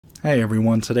Hey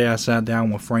everyone, today I sat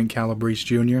down with Frank Calabrese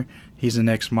Jr. He's an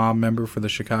ex-mob member for the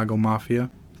Chicago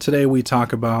Mafia. Today we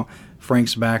talk about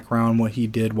Frank's background, what he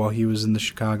did while he was in the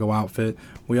Chicago outfit.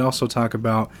 We also talk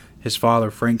about his father,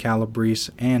 Frank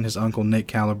Calabrese, and his uncle, Nick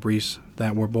Calabrese,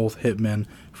 that were both hitmen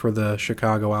for the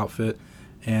Chicago outfit.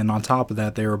 And on top of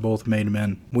that, they were both made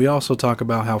men. We also talk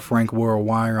about how Frank wore a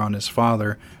wire on his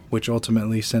father, which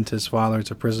ultimately sent his father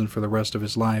to prison for the rest of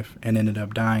his life and ended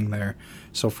up dying there,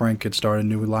 so Frank could start a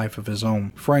new life of his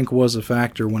own. Frank was a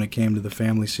factor when it came to the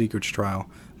family secrets trial,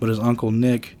 but his uncle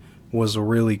Nick was a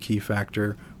really key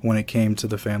factor when it came to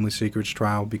the family secrets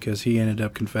trial because he ended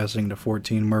up confessing to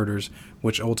 14 murders,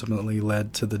 which ultimately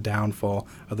led to the downfall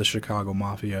of the Chicago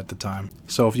Mafia at the time.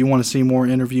 So if you want to see more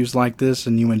interviews like this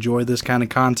and you enjoy this kind of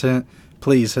content,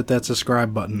 please hit that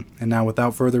subscribe button. And now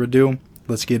without further ado,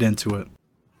 let's get into it.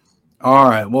 All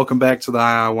right, welcome back to the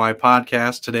IIY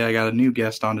podcast. Today I got a new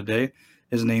guest on today.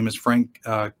 His name is Frank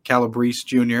Calabrese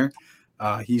Jr.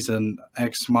 He's an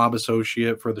ex-mob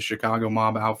associate for the Chicago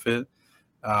mob outfit.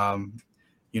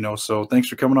 So thanks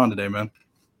for coming on today, man.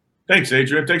 Thanks,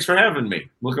 Adrian. Thanks for having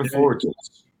me. Looking forward to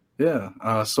this. Yeah.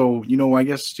 I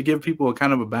guess to give people a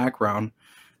kind of a background,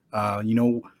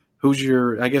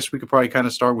 who's I guess we could probably kind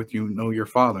of start with your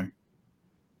father.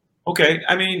 Okay.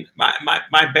 I mean,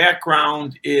 my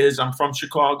background is I'm from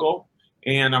Chicago,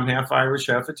 and I'm half Irish,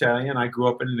 half Italian. I grew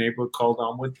up in a neighborhood called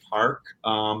Elmwood Park.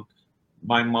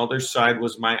 My mother's side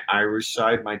was my Irish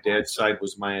side. My dad's side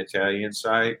was my Italian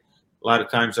side. A lot of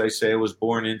times I say I was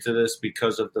born into this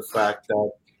because of the fact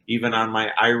that even on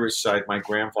my Irish side, my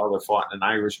grandfather fought in an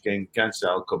Irish gang against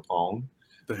Al Capone.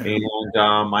 And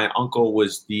my uncle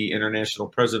was the international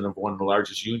president of one of the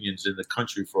largest unions in the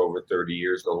country for over 30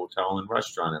 years, the Hotel and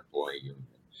Restaurant Employee Union.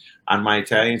 On my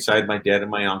Italian side, my dad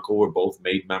and my uncle were both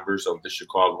made members of the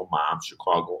Chicago mob,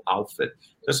 Chicago outfit.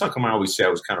 That's how come I always say I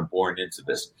was kind of born into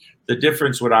this. The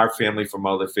difference with our family from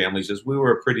other families is we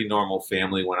were a pretty normal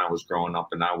family when I was growing up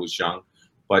and I was young.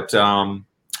 But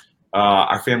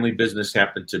our family business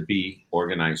happened to be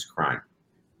organized crime.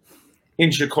 In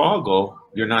Chicago,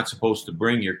 you're not supposed to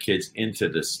bring your kids into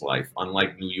this life,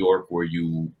 unlike New York, where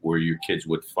your kids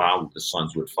would follow, the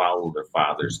sons would follow their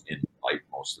fathers in life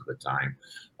most of the time.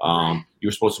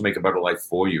 You're supposed to make a better life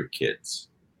for your kids.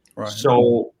 Right.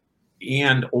 So,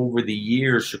 and over the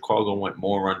years, Chicago went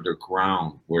more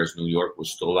underground, whereas New York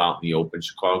was still out in the open.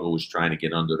 Chicago was trying to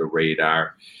get under the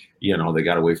radar. They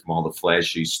got away from all the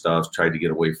flashy stuff, tried to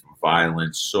get away from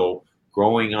violence. So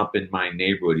growing up in my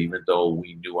neighborhood, even though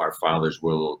we knew our fathers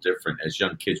were a little different, as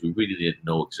young kids, we really didn't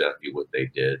know exactly what they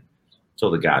did. So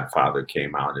The Godfather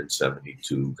came out in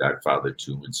 72, Godfather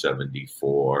 2 in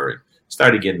 74, and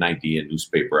started getting an idea in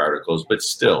newspaper articles. But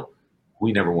still,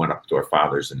 we never went up to our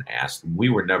fathers and asked them. We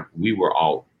were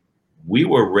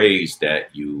raised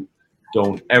that you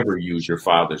don't ever use your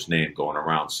father's name going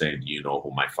around saying, do you know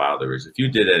who my father is? If you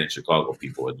did that in Chicago,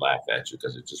 people would laugh at you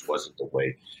because it just wasn't the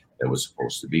way that was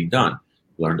supposed to be done.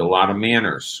 Learned a lot of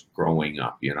manners growing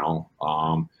up,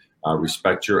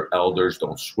 respect your elders,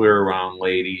 don't swear around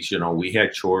ladies. We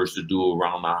had chores to do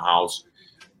around the house.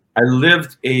 I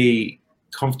lived a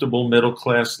comfortable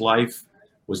middle-class life,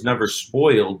 was never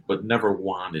spoiled, but never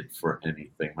wanted for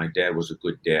anything. My dad was a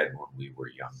good dad when we were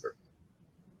younger.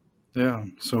 Yeah,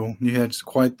 so you had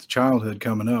quite the childhood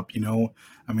coming up,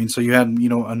 so you had,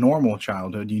 a normal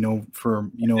childhood,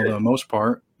 for, the most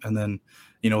part, and then,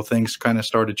 things kind of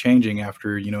started changing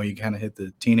after, you kind of hit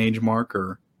the teenage mark,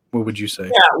 or what would you say?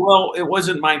 Yeah, well, it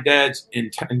wasn't my dad's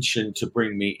intention to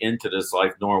bring me into this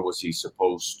life, nor was he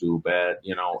supposed to, but,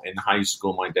 in high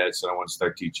school, my dad said, I want to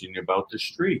start teaching you about the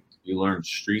street. You learn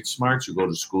street smarts, you go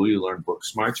to school, you learn book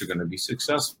smarts, you're going to be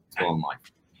successful in life.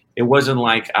 It wasn't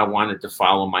like I wanted to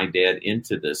follow my dad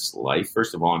into this life.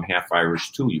 First of all, I'm half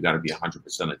Irish too. You got to be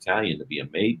 100% Italian to be a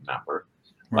maid member,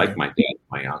 right, like my dad and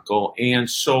my uncle. And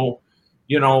so,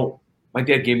 my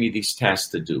dad gave me these tasks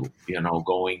to do,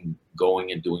 going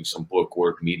and doing some book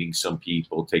work, meeting some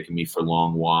people, taking me for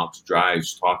long walks,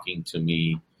 drives, talking to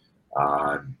me.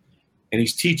 And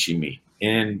he's teaching me.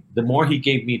 And the more he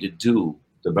gave me to do,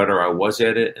 the better I was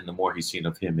at it. And the more he's seen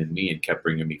of him and me and kept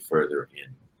bringing me further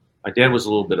in. My dad was a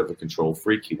little bit of a control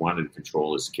freak. He wanted to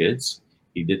control his kids.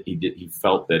 He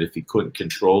felt that if he couldn't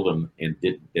control them and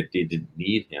that they didn't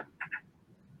need him,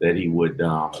 that he would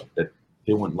that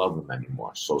they wouldn't love him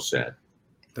anymore. So sad.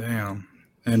 Damn.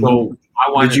 And so I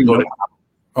wanted to go to.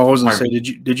 I was gonna say,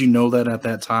 did you know that at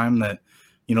that time that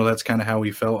that's kind of how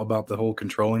he felt about the whole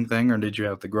controlling thing, or did you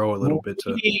have to grow a little bit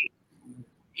to?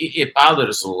 It bothered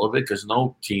us a little bit because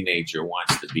no teenager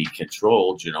wants to be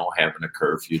controlled, having a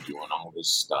curfew, doing all this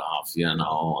stuff, And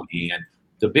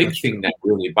the big thing that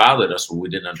really bothered us, what we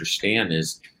didn't understand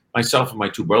is myself and my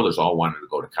two brothers all wanted to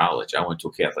go to college. I went to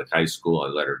a Catholic high school. I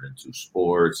lettered in 2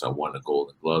 sports. I won the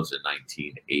Golden Gloves in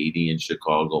 1980 in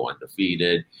Chicago,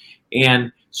 undefeated.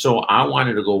 And so I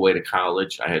wanted to go away to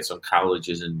college. I had some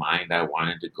colleges in mind I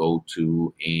wanted to go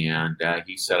to. And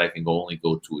he said I can only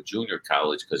go to a junior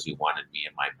college because he wanted me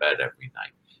in my bed every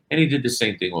night. And he did the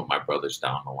same thing with my brothers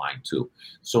down the line, too.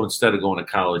 So instead of going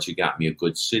to college, he got me a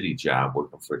good city job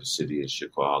working for the city of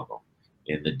Chicago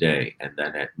in the day. And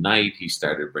then at night, he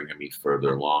started bringing me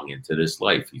further along into this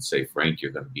life. He'd say, Frank,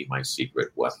 you're going to be my secret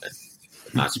weapon.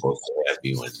 I'm not supposed to have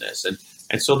you in this.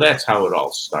 And so that's how it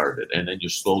all started. And then you're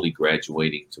slowly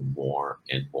graduating to more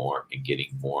and more and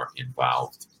getting more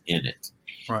involved in it.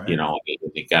 Right. You know,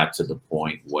 it got to the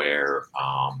point where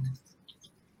I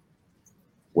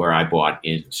bought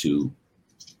into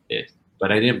it.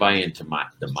 But I didn't buy into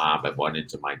the mob. I bought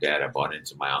into my dad. I bought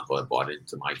into my uncle. I bought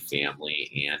into my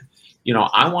family. And, you know,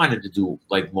 I wanted to do,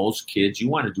 like most kids, you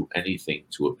want to do anything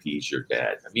to appease your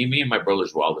dad. I mean, me and my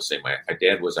brothers were all the same. My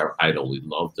dad was our idol. We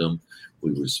loved him. We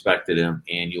respected him.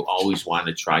 And you always want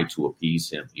to try to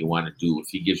appease him. You want to do, if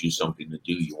he gives you something to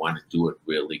do, you want to do it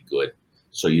really good.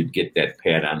 So you'd get that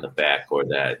pat on the back or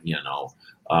that, you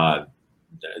know,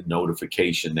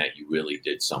 notification that you really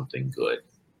did something good.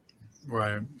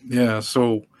 Right. Yeah.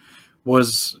 So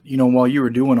was, you know, while you were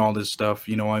doing all this stuff,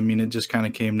 you know, I mean, it just kind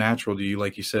of came natural to you,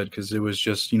 like you said, because it was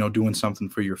just, you know, doing something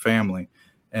for your family.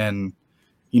 And,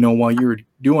 you know, while you were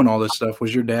doing all this stuff,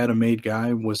 was your dad a made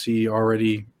guy? Was he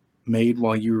already made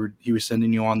while he was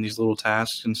sending you on these little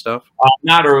tasks and stuff?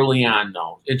 Not early on,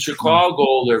 no. In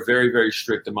Chicago, they're very, very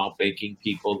strict about making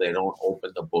people. They don't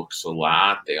open the books a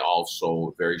lot. They also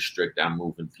are very strict on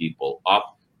moving people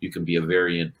up. You can be a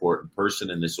very important person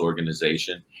in this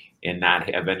organization and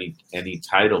not have any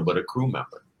title but a crew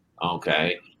member,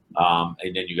 okay?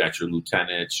 And then you got your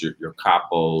lieutenants, your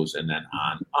capos, and then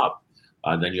on up.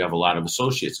 Then you have a lot of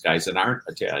associates, guys that aren't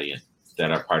Italian,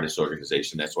 that are part of this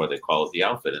organization. That's why they call it the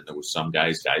outfit. And there were some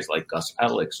guys like Gus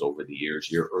Alex over the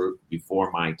years,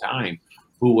 before my time,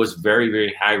 who was very,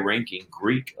 very high-ranking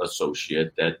Greek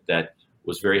associate that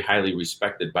was very highly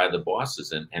respected by the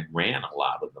bosses and ran a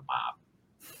lot of the mob.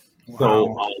 Wow.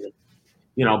 So,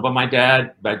 you know, but my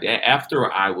dad,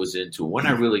 after I was into it, when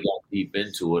I really got deep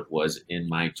into it was in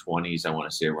my 20s. I want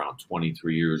to say around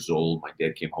 23 years old. My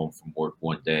dad came home from work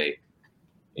one day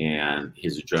and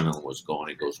his adrenaline was going.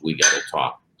 He goes, we got to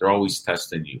talk. They're always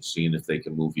testing you, seeing if they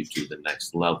can move you to the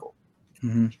next level.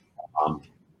 Mm-hmm.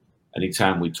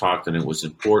 Anytime we talked and it was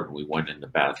important, we went in the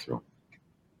bathroom,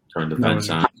 turned the vents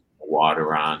on, the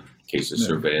water on, in case of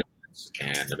surveillance.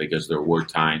 And because there were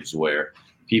times where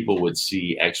people would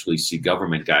actually see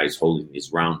government guys holding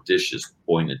these round dishes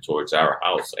pointed towards our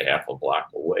house a half a block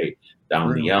away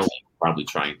down the alley, probably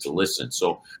trying to listen.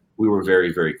 So we were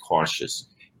very, very cautious.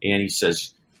 And he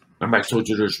says, remember I told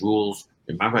you there's rules?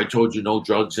 Remember I told you no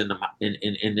drugs in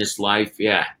this life?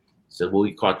 Yeah. He said, well,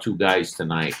 we caught 2 guys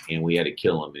tonight and we had to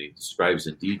kill them. And he describes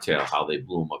in detail how they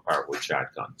blew them apart with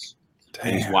shotguns. Damn.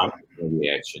 And he's watching the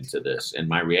reaction to this. And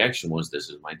my reaction was, this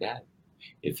is my dad.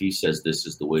 If he says this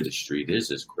is the way the street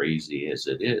is, as crazy as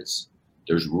it is,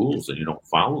 there's rules, and you don't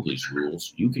follow these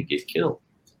rules, you could get killed.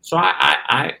 So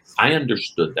I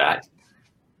understood that,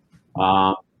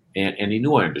 and he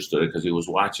knew I understood it because he was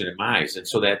watching in my eyes. And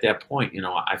so at that point, you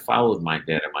know, I followed my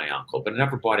dad and my uncle, but I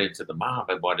never bought into the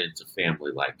mob. I bought into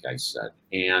family, like I said.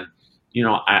 And you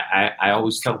know, I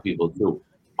always tell people too,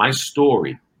 my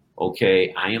story.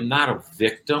 Okay, I am not a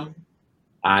victim.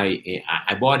 I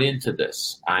bought into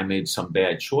this. I made some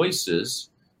bad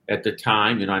choices at the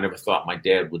time. You know, I never thought my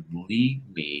dad would lead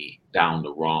me down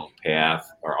the wrong path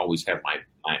or always have my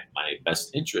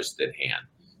best interest at hand.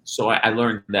 So I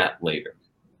learned that later.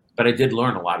 But I did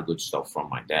learn a lot of good stuff from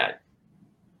my dad.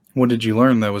 What did you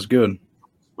learn that was good?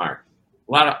 Smart.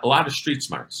 A lot of street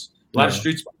smarts. A lot of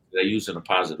street smarts that I use in a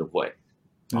positive way.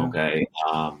 Yeah. Okay.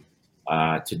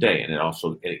 Today,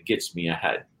 and it gets me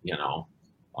ahead, you know.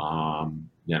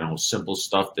 Simple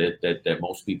stuff that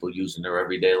most people use in their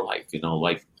everyday life, you know,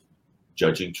 like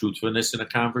judging truthfulness in a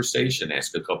conversation.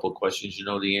 Ask a couple of questions you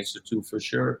know the answer to for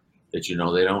sure that you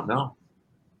know they don't know.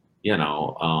 You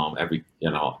know,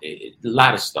 a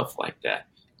lot of stuff like that.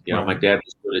 You know, my dad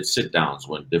was good at sit downs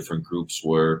when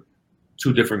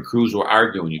two different crews were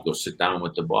arguing. You go sit down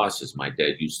with the bosses. My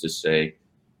dad used to say,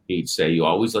 he'd say, you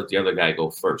always let the other guy go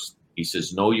first. He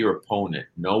says, know your opponent,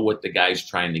 know what the guy's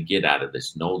trying to get out of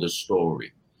this, know the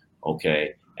story,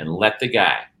 okay? And let the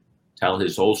guy tell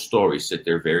his whole story, sit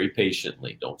there very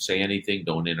patiently. Don't say anything,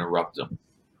 don't interrupt him.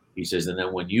 He says, and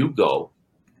then when you go,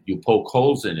 You poke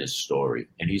holes in his story,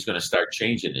 and he's going to start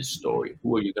changing his story.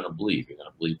 Who are you going to believe? You're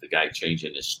going to believe the guy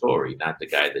changing his story, not the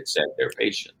guy that sat there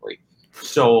patiently.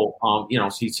 So,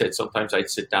 he said sometimes I'd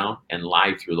sit down and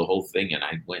lie through the whole thing, and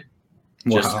I'd win.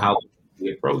 Just how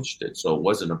we approached it. So it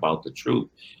wasn't about the truth.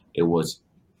 It was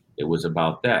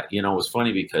about that. It was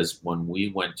funny because when we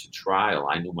went to trial,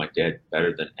 I knew my dad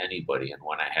better than anybody, and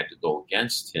when I had to go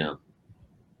against him,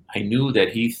 I knew that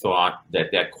he thought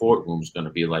that courtroom was going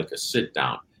to be like a sit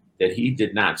down, that he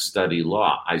did not study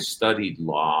law. I studied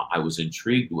law. I was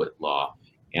intrigued with law.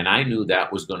 And I knew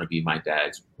that was going to be my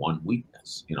dad's one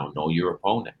weakness. Know your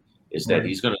opponent, is that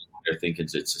he's going to go there thinking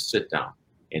it's a sit down.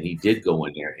 And he did go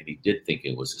in there and he did think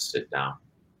it was a sit down.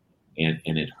 And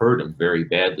it hurt him very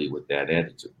badly with that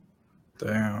attitude.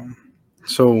 Damn.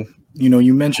 So,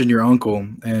 you mentioned your uncle,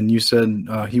 and you said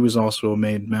he was also a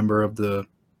made member of the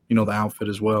outfit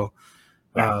as well.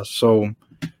 So,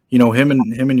 him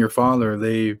and your father,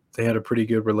 they had a pretty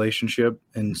good relationship,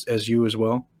 and as you as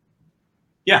well.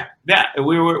 Yeah.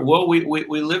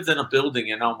 We lived in a building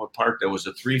in Elmwood Park that was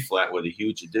a 3-flat with a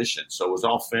huge addition. So it was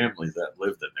all family that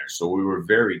lived in there. So we were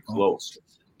very close.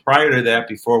 Prior to that,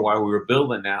 while we were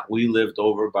building that, we lived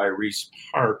over by Reese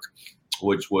Park,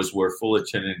 which was where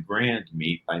Fullerton and Grand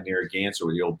meet by Narragansett,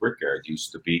 where the old brickyard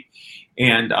used to be.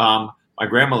 And my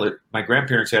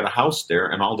grandparents had a house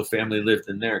there, and all the family lived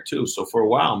in there too. So for a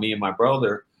while, me and my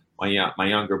brother, my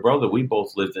younger brother, we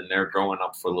both lived in there growing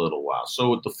up for a little while.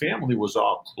 So the family was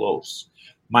all close.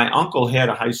 My uncle had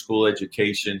a high school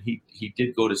education. He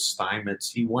did go to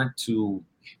Steinmetz. He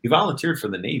volunteered for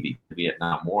the Navy in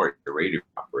Vietnam War, the radio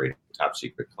operator, top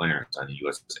secret clearance on the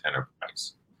USS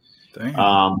Enterprise.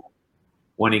 Damn.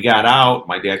 When he got out,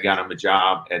 my dad got him a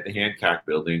job at the Hancock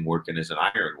Building working as an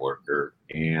iron worker.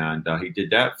 And he did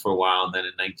that for a while. And then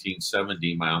in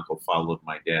 1970, my uncle followed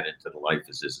my dad into the life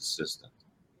as his assistant.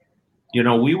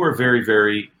 We were very,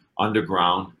 very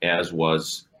underground, as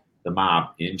was the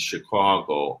mob in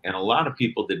Chicago. And a lot of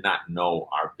people did not know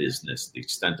our business, the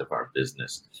extent of our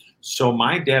business. So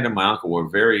my dad and my uncle were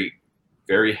very,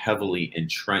 very heavily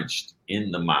entrenched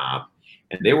in the mob.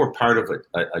 And they were part of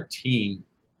a team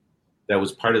that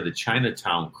was part of the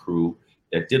Chinatown crew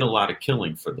that did a lot of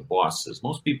killing for the bosses.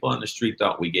 Most people on the street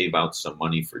thought we gave out some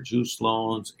money for juice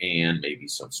loans and maybe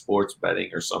some sports betting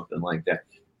or something like that.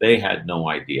 They had no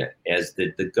idea, as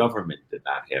did the government did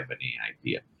not have any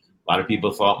idea. A lot of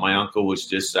people thought my uncle was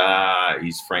just,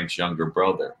 he's Frank's younger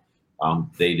brother.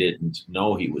 They didn't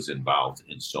know he was involved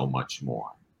in so much more.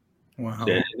 Wow.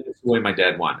 That's the way my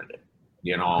dad wanted it.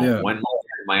 When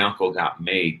my uncle got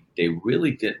made, they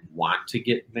really didn't want to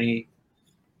get made.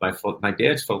 My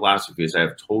dad's philosophy is I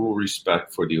have total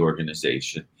respect for the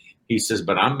organization. He says,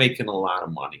 but I'm making a lot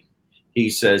of money.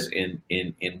 He says, in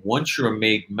once you're a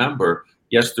made member,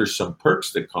 yes, there's some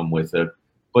perks that come with it,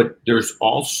 but there's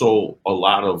also a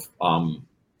lot of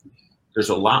there's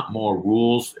a lot more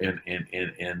rules and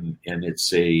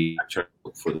it's I'm trying to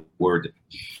look for the word.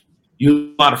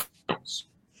 You a lot of freedoms.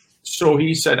 So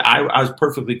he said, I was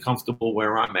perfectly comfortable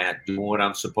where I'm at, doing what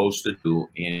I'm supposed to do.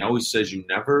 And he always says, you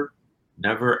never,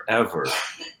 ever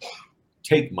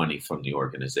take money from the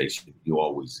organization. You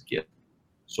always give.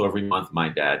 So every month, my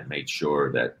dad made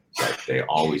sure that they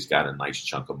always got a nice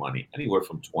chunk of money, anywhere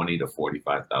from $20,000 to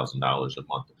 $45,000 a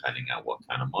month, depending on what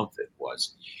kind of month it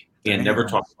was. And never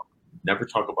talk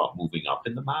about moving up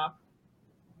in the mob,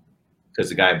 because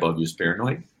the guy above you is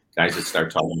paranoid. Guys that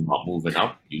start talking about moving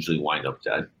up usually wind up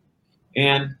dead.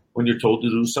 And when you're told to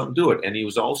do something, do it. And he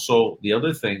was also, the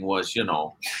other thing was,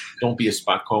 don't be a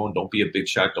spot cone, don't be a big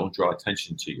shot, don't draw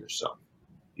attention to yourself.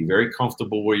 Be very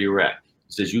comfortable where you're at.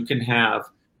 He says you can have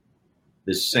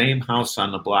the same house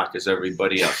on the block as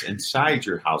everybody else. Inside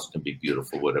your house can be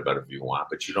beautiful, whatever you want,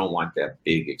 but you don't want that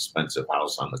big, expensive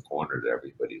house on the corner that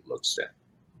everybody looks at.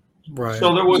 Right.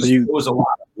 So there was a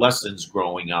lot of lessons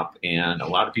growing up, and a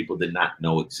lot of people did not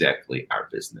know exactly our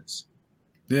business.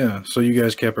 Yeah. So you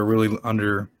guys kept it really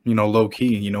under, low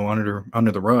key,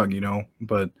 under the rug,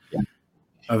 but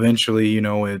eventually, it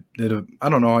I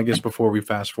don't know, I guess before we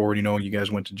fast forward, you guys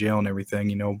went to jail and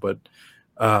everything, but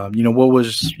what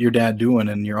was your dad doing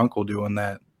and your uncle doing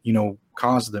that,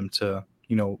 caused them to,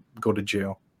 go to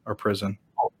jail or prison?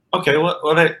 Okay.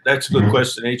 Well, that's a good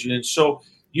question, Adrian. So,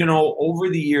 over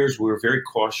the years, we were very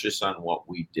cautious on what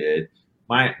we did.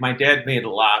 My dad made a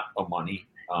lot of money.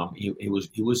 He was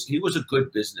a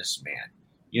good businessman.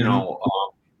 He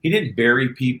didn't bury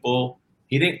people.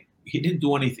 He didn't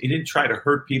do anything. He didn't try to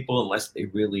hurt people unless they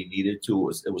really needed to.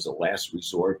 It was a last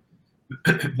resort.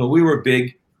 But we were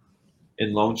big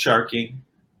in loan sharking.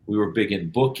 We were big in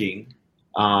booking.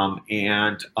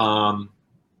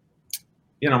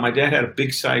 my dad had a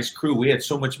big size crew. We had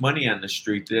so much money on the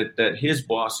street that his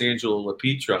boss, Angelo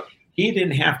LaPietra, he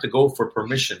didn't have to go for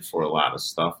permission for a lot of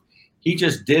stuff. He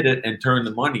just did it and turned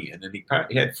the money in, and he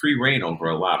had free reign over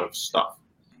a lot of stuff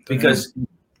because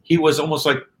he was almost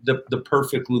like the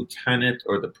perfect lieutenant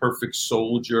or the perfect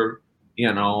soldier,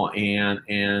 and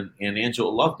Angelo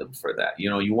loved him for that.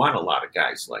 You want a lot of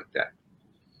guys like that.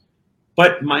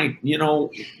 But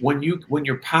when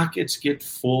your pockets get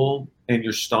full and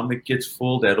your stomach gets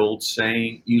full, that old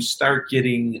saying, you start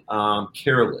getting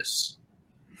careless.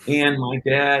 And my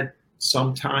dad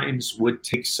sometimes would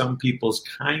take some people's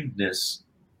kindness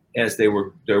as they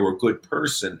were a good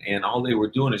person, and all they were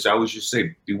doing is, I always just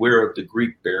say, beware of the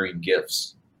Greek bearing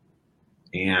gifts.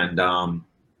 And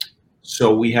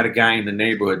so we had a guy in the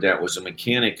neighborhood that was a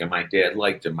mechanic, and my dad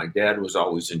liked him. My dad was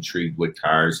always intrigued with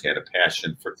cars, had a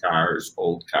passion for cars,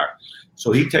 old cars.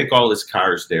 So he'd take all his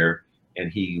cars there,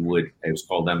 and it was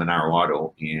called M&R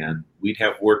Auto, and we'd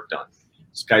have work done.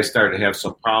 This guy started to have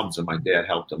some problems, and my dad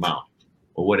helped him out.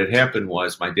 But what had happened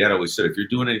was, my dad always said, if you're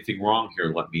doing anything wrong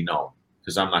here, let me know,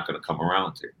 because I'm not going to come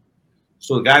around here.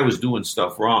 So the guy was doing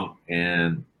stuff wrong,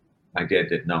 and my dad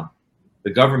didn't know.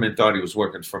 The government thought he was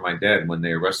working for my dad. When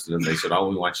they arrested him, they said, all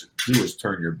we want you to do is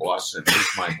turn your boss in. Who's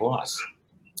my boss?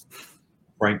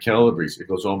 Frank Calabrese. He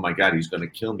goes, oh, my God, he's going to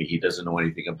kill me. He doesn't know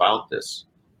anything about this.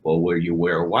 Well, where you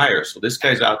wear a wire. So this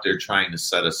guy's out there trying to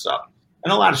set us up.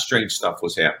 And a lot of strange stuff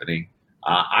was happening.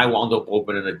 I wound up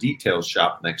opening a detail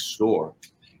shop next door.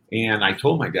 And I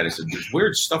told my dad, I said, there's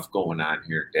weird stuff going on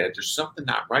here, Dad. There's something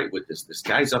not right with this. This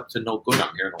guy's up to no good.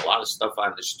 I'm hearing a lot of stuff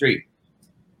on the street.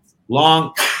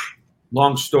 Long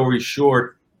story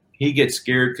short, he gets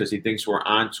scared because he thinks we're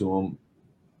onto him,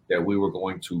 that we were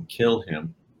going to kill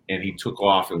him. And he took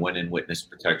off and went in witness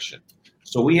protection.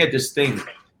 So we had this thing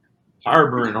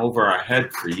harboring over our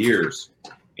head for years.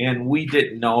 And we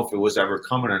didn't know if it was ever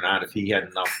coming or not, if he had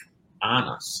enough on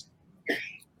us.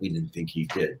 We didn't think he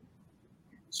did.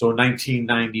 So in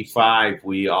 1995,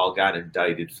 we all got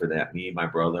indicted for that. Me, my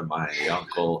brother, my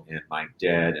uncle, and my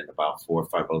dad, and about 4 or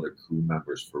 5 other crew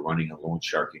members for running a loan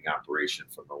sharking operation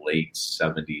from the late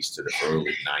 70s to the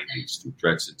early 90s through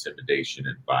threats, intimidation,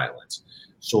 and violence.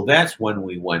 So that's when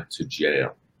we went to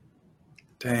jail.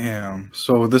 Damn.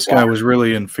 So this guy was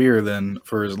really in fear then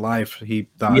for his life. He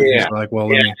thought, he's like, well,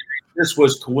 this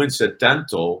was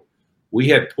coincidental. We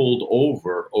had pulled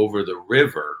over the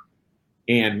river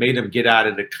and made him get out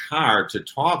of the car to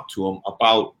talk to him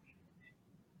about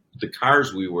the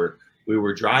cars we were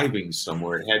driving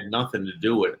somewhere. It had nothing to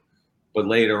do with it. But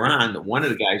later on, one of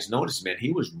the guys noticed, man,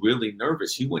 he was really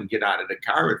nervous. He wouldn't get out of the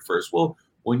car at first. Well,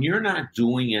 when you're not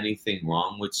doing anything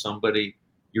wrong with somebody,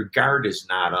 your guard is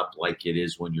not up like it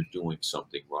is when you're doing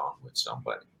something wrong with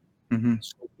somebody. Mm-hmm.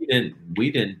 So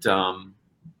we didn't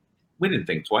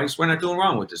think twice. We're not doing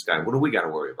wrong with this guy. What do we got to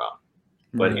worry about?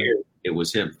 But here, it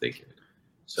was him thinking it.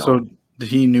 So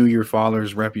he knew your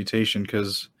father's reputation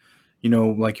because,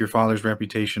 like your father's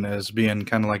reputation as being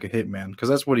kind of like a hitman, because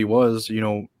that's what he was,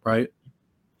 right?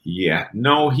 Yeah.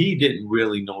 No, he didn't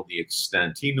really know the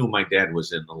extent. He knew my dad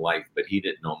was in the life, but he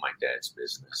didn't know my dad's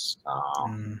business.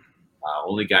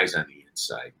 Only guys on the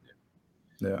inside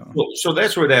knew. Yeah. So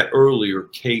that's where that earlier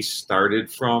case started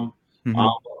from. Mm-hmm.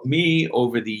 Me,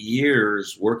 over the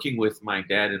years, working with my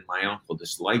dad and my uncle,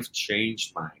 this life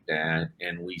changed my dad,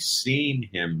 and we seen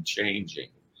him changing.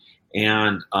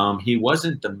 And he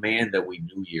wasn't the man that we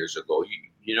knew years ago.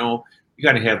 You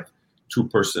got to have 2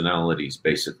 personalities,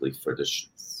 basically, for this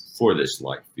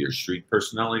life. Your street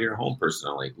personality, your home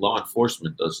personality. Law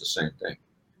enforcement does the same thing.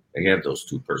 They have those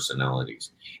 2 personalities.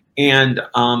 And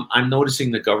I'm noticing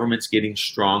the government's getting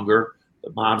stronger. The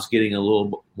mob's getting a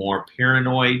little more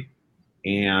paranoid.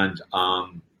 And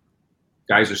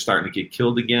guys are starting to get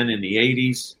killed again in the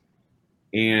 80s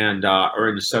and or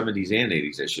in the 70s and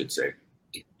 80s, I should say.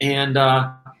 And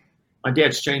my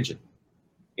dad's changing.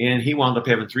 And he wound up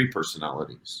having 3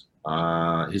 personalities.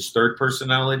 His 3rd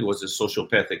personality was a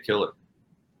sociopathic killer.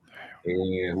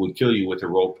 And would kill you with a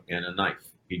rope and a knife.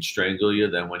 He'd strangle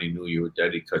you. Then when he knew you were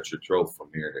dead, he'd cut your throat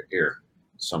from ear to ear.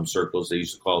 Some circles, they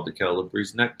used to call it the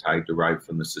Calabrese necktie, derived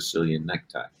from the Sicilian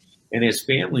necktie. And as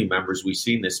family members, we've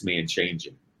seen this man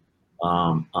changing.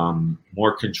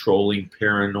 More controlling,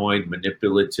 paranoid,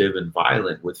 manipulative, and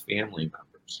violent with family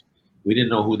members. We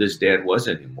didn't know who this dad was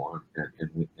anymore,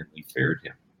 and we feared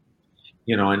him.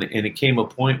 And it came a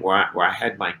point where I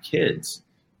had my kids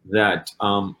that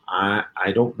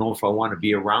I don't know if I want to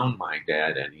be around my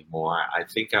dad anymore. I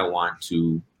think I don't want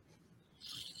to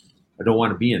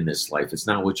be in this life. It's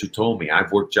not what you told me.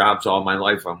 I've worked jobs all my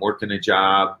life. I'm working a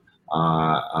job.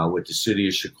 with the city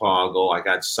of Chicago. I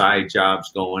got side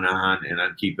jobs going on, and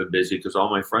I'm keeping busy because all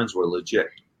my friends were legit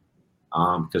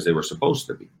because they were supposed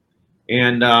to be.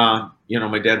 And,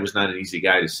 my dad was not an easy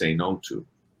guy to say no to.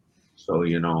 So,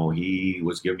 he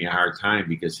was giving me a hard time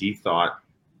because he thought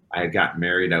I had gotten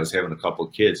married. I was having a couple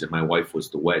of kids, and my wife was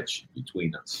the wedge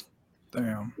between us.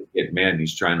 Damn. He's getting mad, and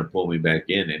he's trying to pull me back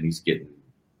in, and he's getting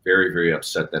very, very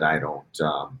upset that I don't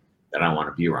want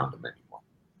to be around him anymore.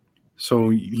 So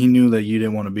he knew that you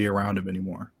didn't want to be around him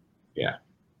anymore. Yeah.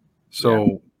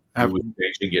 So he was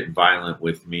actually getting violent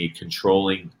with me,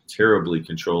 terribly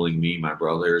controlling me, my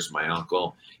brothers, my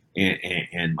uncle,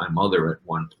 and my mother at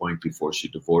one point before she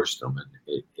divorced him,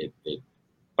 and it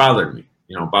bothered me.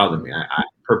 I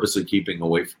purposely keeping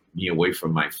me away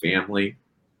from my family,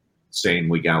 saying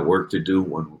we got work to do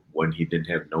when he didn't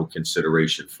have no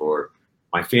consideration for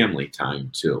my family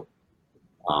time too.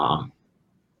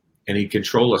 And he'd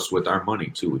control us with our money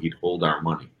too. He'd hold our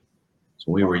money.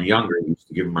 So when we were younger, we used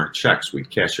to give him our checks. We'd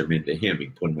cash them into him.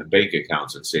 He'd put them in bank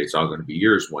accounts and say, it's all going to be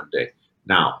yours one day.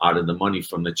 Now, out of the money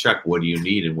from the check, what do you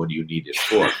need and what do you need it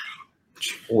for?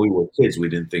 When we were kids, we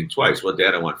didn't think twice. Well,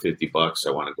 Dad, I want $50.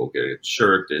 I want to go get a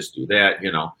shirt, this, do that,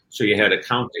 So you had to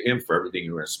count to him for everything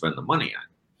you were going to spend the money on.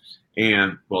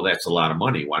 And, well, that's a lot of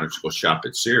money. Why don't you go shop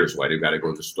at Sears? Why do you got to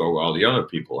go to the store where all the other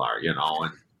people are, And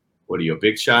what are you, a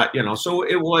big shot? So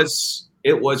it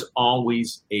was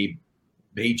always a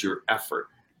major effort.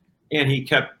 And he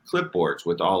kept clipboards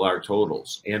with all our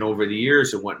totals. And over the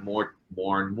years, it went more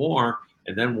and more.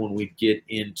 And then when we get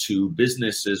into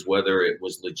businesses, whether it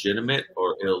was legitimate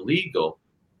or illegal,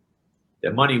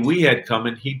 the money we had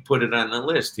coming, he'd put it on the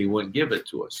list. He wouldn't give it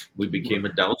to us. We became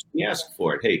adults. We asked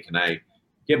for it. Hey, can I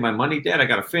get my money? Dad, I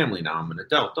got a family now. I'm an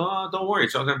adult. Oh, don't worry.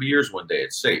 It's all going to be yours one day.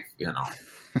 It's safe,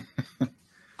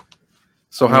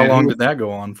 So how long did that go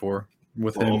on for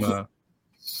with him?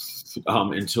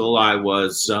 Until I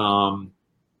was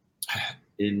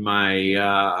in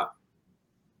my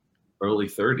early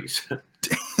 30s.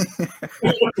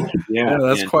 Yeah,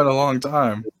 that's quite a long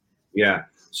time. Yeah.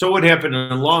 So what happened in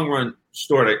the long run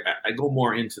story, I go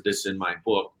more into this in my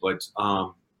book, but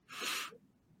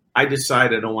I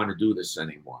decided I don't want to do this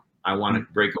anymore. I want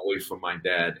to break away from my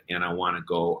dad, and I want to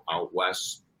go out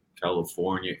west,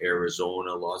 California,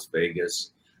 Arizona, Las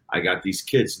Vegas. I got these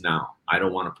kids now. I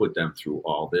don't want to put them through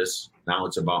all this. Now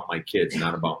it's about my kids,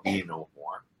 not about me no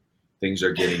more. Things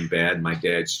are getting bad. My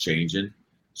dad's changing.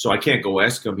 So I can't go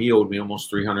ask him. He owed me almost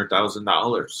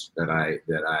 $300,000 that I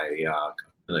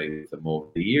accumulated them over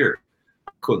the year.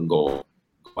 I couldn't go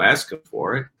ask him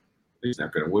for it. He's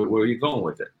not going to, where are you going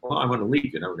with it? Well, I'm going to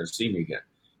leave. You're never going to see me again.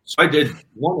 So I did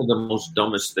one of the most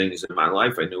dumbest things in my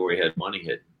life. I knew where he had money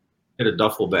hid. He had a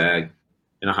duffel bag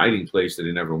in a hiding place that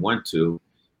he never went to.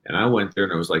 And I went there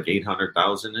and there was like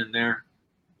 800,000 in there.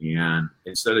 And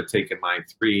instead of taking my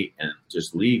 $3 and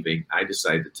just leaving, I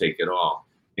decided to take it all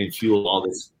and fuel all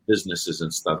these businesses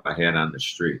and stuff I had on the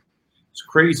street. It's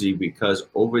crazy because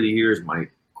over the years, my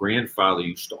grandfather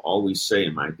used to always say,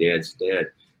 and my dad's dad,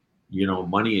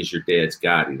 money is your dad's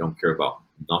God. He don't care about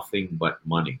nothing but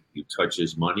money. You touch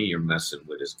his money, you're messing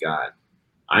with his God.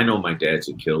 I know my dad's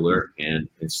a killer. And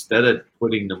instead of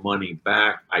putting the money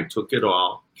back, I took it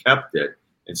all, kept it.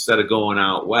 Instead of going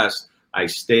out west, I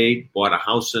stayed, bought a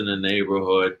house in the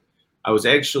neighborhood. I was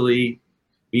actually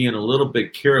being a little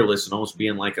bit careless and almost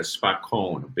being like a Spock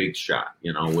Cohen, a big shot,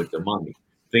 with the money.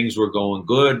 Things were going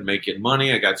good, making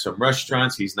money. I got some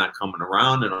restaurants. He's not coming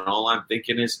around. And all I'm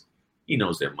thinking is, he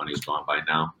knows that money's gone by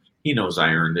now. He knows I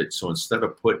earned it. So instead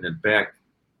of putting it back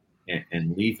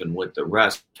and leaving with the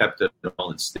rest, kept it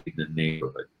all and stayed in the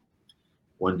neighborhood.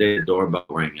 One day the doorbell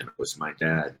rang and it was my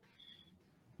dad.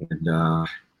 And,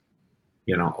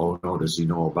 oh no, does he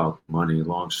know about money?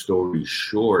 Long story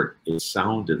short, it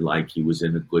sounded like he was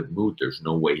in a good mood. There's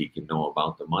no way he can know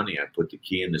about the money. I put the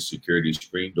key in the security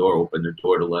screen door, opened the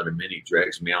door to let him in. He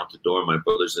drags me out the door. My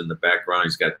brother's in the background.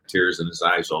 He's got tears in his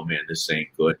eyes. Oh man, this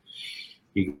ain't good.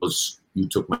 He goes, you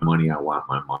took my money. I want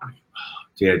my money.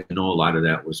 Dad, a lot of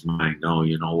that was mine. No,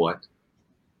 you know what?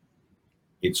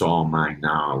 It's all mine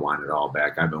now. I want it all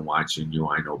back. I've been watching you.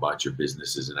 I know about your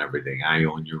businesses and everything. I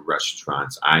own your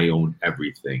restaurants. I own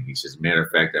everything. He says, matter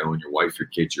of fact, I own your wife, your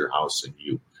kids, your house, and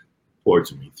you. Pour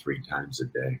to me 3 times a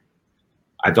day.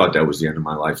 I thought that was the end of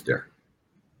my life there.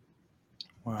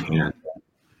 Wow. And,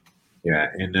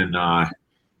 and then, I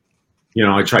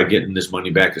tried getting this money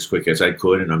back as quick as I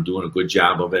could, and I'm doing a good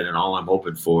job of it. And all I'm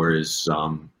hoping for is,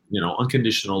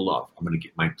 unconditional love.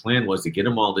 My plan was to get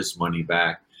him all this money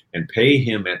back and pay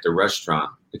him at the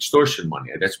restaurant extortion money.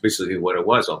 That's basically what it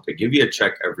was. I'll give you a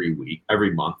check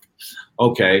every month,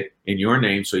 okay, in your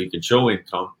name so you can show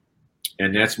income.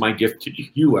 And that's my gift to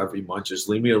you every month. Just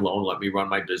leave me alone. Let me run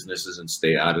my businesses and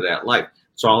stay out of that life.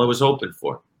 That's all I was hoping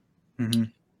for. Mm-hmm.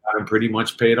 I'm pretty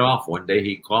much paid off. One day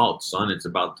he called, son, it's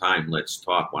about time. Let's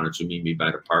talk. Why don't you meet me by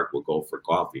the park? We'll go for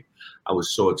coffee. I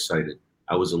was so excited.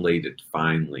 I was elated.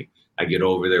 Finally, I get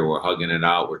over there. We're hugging it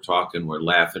out. We're talking. We're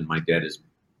laughing. My dad is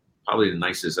probably the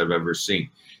nicest I've ever seen.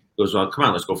 He goes, well, come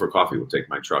on, let's go for coffee. We'll take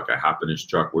my truck. I hop in his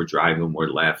truck. We're driving. We're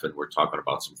laughing. We're talking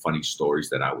about some funny stories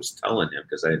that I was telling him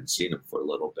because I hadn't seen him for a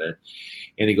little bit.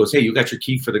 And he goes, hey, you got your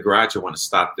key for the garage? I want to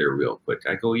stop there real quick.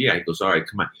 I go, yeah. He goes, all right,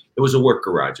 come on. It was a work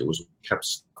garage. It was kept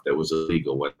stuff that was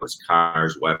illegal, whether it was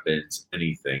cars, weapons,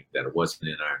 anything that wasn't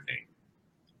in our name.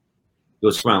 He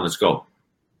goes, come on, let's go.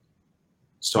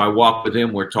 So I walk with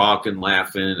him. We're talking,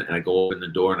 laughing, and I go open the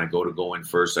door, and I go in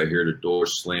first. I hear the door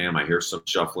slam. I hear some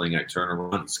shuffling. I turn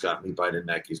around. He's got me by the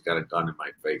neck. He's got a gun in my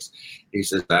face. He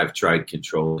says, I've tried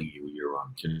controlling you. You're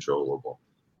uncontrollable.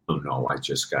 Oh, no, I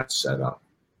just got set up.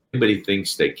 Anybody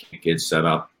thinks they can't get set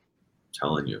up, I'm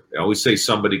telling you. They always say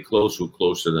somebody close who's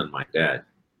closer than my dad.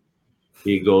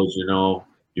 He goes, you know,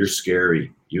 you're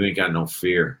scary. You ain't got no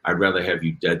fear. I'd rather have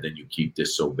you dead than you keep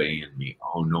disobeying me.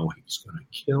 Oh, no, he's going to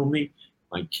kill me.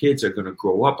 My kids are going to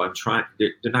grow up.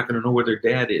 They're not going to know where their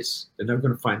dad is. They're never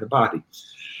going to find the body.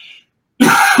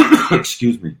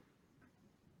 Excuse me.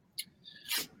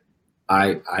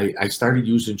 I started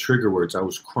using trigger words. I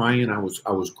was crying. I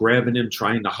was grabbing him,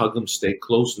 trying to hug him, stay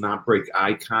close, not break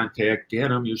eye contact.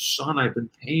 Dad, I'm your son. I've been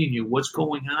paying you. What's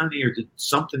going on here? Did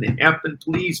something happen?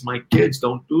 Please, my kids,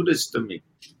 don't do this to me.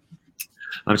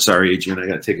 I'm sorry, Adrian. I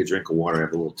got to take a drink of water. I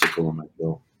have a little tickle in my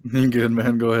throat. Good,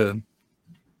 man. Go ahead.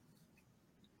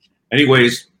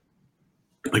 Anyways,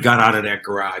 I got out of that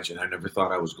garage, and I never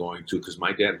thought I was going to, because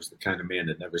my dad was the kind of man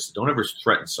that never said, don't ever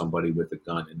threaten somebody with a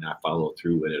gun and not follow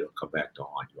through with it. It'll come back to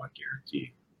haunt you, I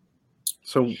guarantee.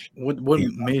 So what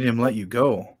made him let you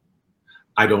go?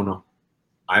 I don't know.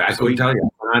 I couldn't tell you. I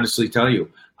can honestly tell you.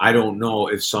 I don't know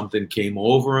if something came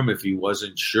over him, if he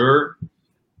wasn't sure,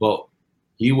 but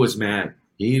he was mad.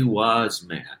 He was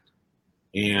mad.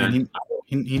 And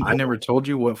he never told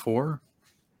you what for?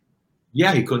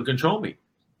 Yeah, he couldn't control me.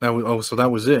 So that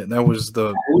was it. That was the.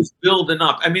 It was building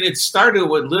up. I mean, it started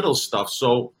with little stuff.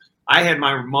 So I had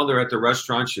my mother at the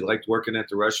restaurant. She liked working at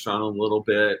the restaurant a little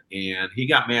bit, and he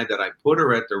got mad that I put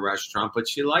her at the restaurant, but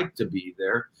she liked to be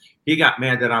there. He got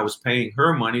mad that I was paying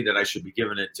her money, that I should be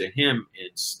giving it to him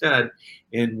instead.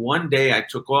 And one day I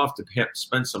took off to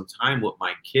spend some time with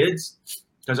my kids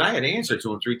because I had to answer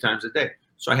to him 3 times a day.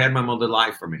 So I had my mother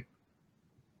lie for me,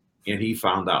 and he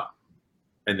found out,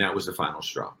 and that was the final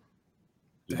straw.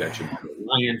 You got your mother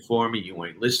lying for me. You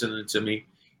ain't listening to me.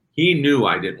 He knew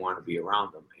I didn't want to be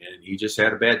around him, and he just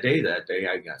had a bad day that day,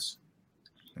 I guess.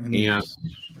 And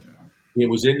it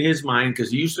was in his mind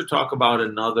because he used to talk about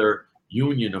another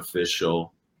union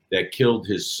official that killed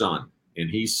his son. And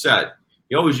he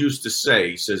always used to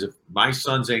say, he says, if my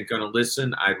sons ain't going to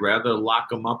listen, I'd rather lock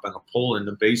them up in a pole in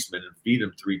the basement and feed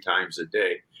them 3 times a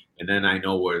day. And then I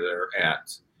know where they're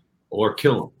at, or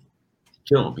kill them.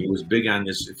 Kill him. He was big on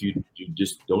this. If you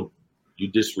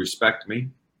disrespect me.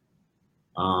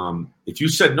 If you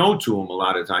said no to him, a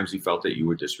lot of times he felt that you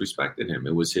were disrespecting him.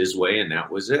 It was his way, and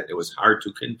that was it. It was hard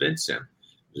to convince him.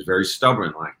 He was very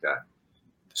stubborn like that.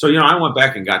 So, I went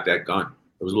back and got that gun.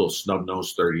 It was a little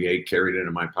snub-nosed 38, carried it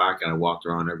in my pocket. I walked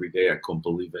around every day. I couldn't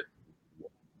believe it.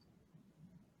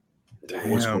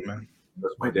 Damn, man.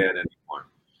 That's my dad anymore.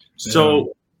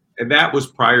 So. And that was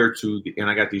prior to, and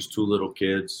I got these 2 little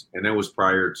kids, and that was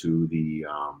prior to the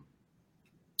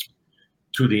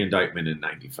indictment in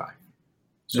 '95.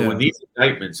 So when these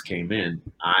indictments came in,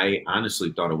 I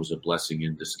honestly thought it was a blessing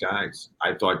in disguise.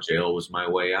 I thought jail was my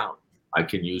way out. I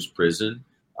can use prison.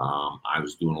 I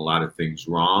was doing a lot of things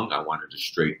wrong. I wanted to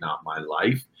straighten out my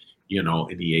life. In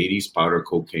the 80s, powder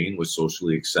cocaine was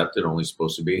socially accepted, only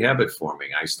supposed to be habit forming.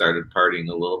 I started partying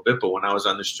a little bit, but when I was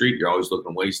on the street, you're always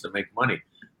looking ways to make money.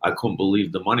 I couldn't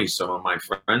believe the money some of my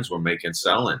friends were making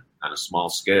selling on a small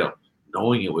scale,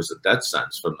 knowing it was a death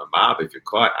sentence from the mob. If you're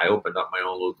caught, I opened up my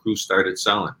own little crew, started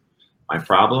selling. My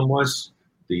problem was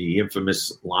the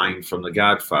infamous line from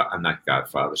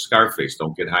Scarface,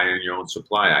 don't get high on your own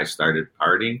supply. I started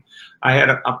partying. I had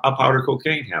a powder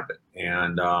cocaine habit.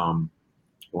 And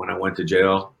when I went to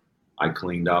jail, I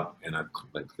cleaned up, and I've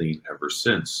been clean ever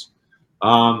since.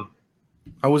 I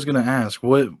was going to ask,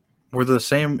 what were the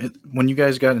same when you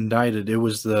guys got indicted? It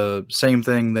was the same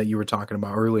thing that you were talking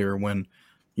about earlier when,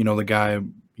 the guy,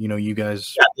 you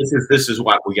guys. Yeah, this is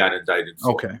what we got indicted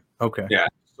for. Okay. Yeah.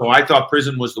 So I thought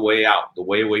prison was the way out, the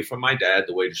way away from my dad,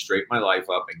 the way to straighten my life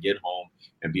up and get home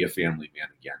and be a family man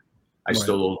again. I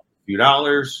still owe a few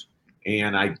dollars,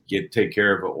 and I take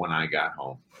care of it when I got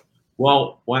home.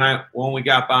 Well, when we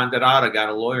got bonded out, I got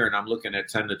a lawyer, and I'm looking at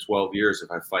 10 to 12 years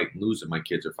if I fight and lose, and my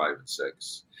kids are 5 and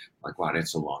 6. I'm like, wow,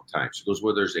 that's a long time. She goes,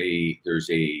 well, there's a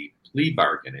plea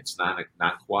bargain. It's not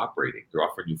cooperating. They're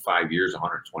offering you 5 years,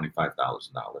 $125,000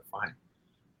 fine.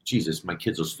 Jesus, my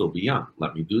kids will still be young.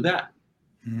 Let me do that.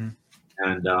 Mm-hmm.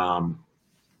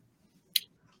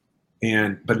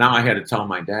 But now I had to tell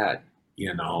my dad,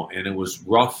 and it was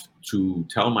rough to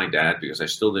tell my dad because I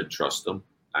still didn't trust him.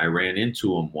 I ran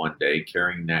into him one day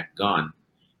carrying that gun,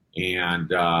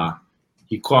 and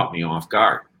he caught me off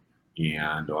guard.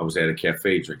 And I was at a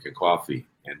cafe drinking coffee,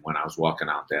 and when I was walking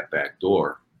out that back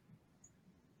door,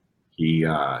 he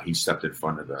stepped in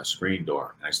front of the screen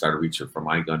door, and I started reaching for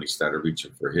my gun. He started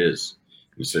reaching for his.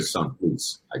 He said, son,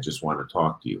 please, I just want to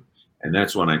talk to you. And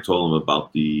that's when I told him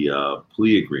about the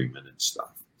plea agreement and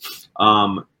stuff.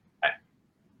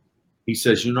 He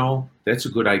says, that's a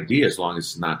good idea as long as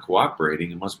it's not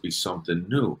cooperating. It must be something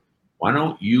new. Why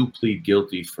don't you plead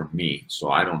guilty for me so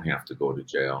I don't have to go to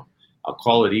jail? I'll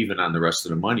call it even on the rest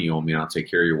of the money you owe me, and I'll take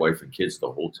care of your wife and kids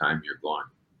the whole time you're gone.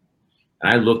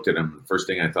 And I looked at him. The first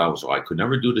thing I thought was, I could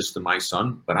never do this to my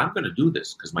son, but I'm going to do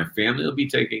this because my family will be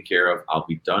taken care of. I'll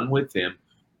be done with him.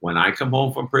 When I come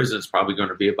home from prison, it's probably going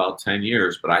to be about 10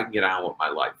 years, but I can get on with my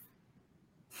life.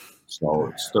 So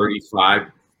it's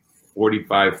 35,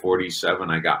 45, 47.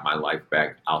 I got my life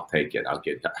back. I'll take it. I'll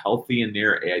get healthy in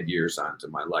there, add years onto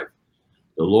my life.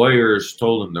 The lawyers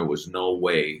told him there was no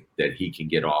way that he can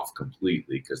get off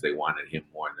completely because they wanted him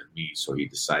more than me. So he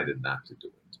decided not to do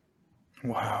it.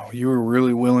 Wow. You were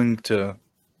really willing to,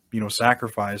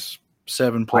 sacrifice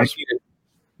 7+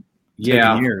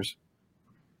 years.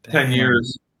 10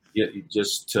 years. Yeah,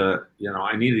 just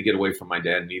I needed to get away from my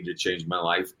dad, needed to change my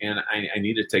life, and I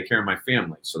needed to take care of my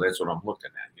family. So that's what I'm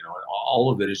looking at.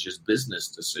 All of it is just business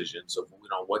decisions of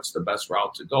what's the best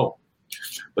route to go.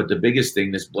 But the biggest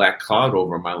thing, this black cloud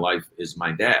over my life, is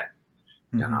my dad.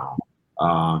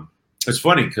 Mm-hmm. It's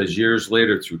funny because years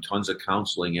later, through tons of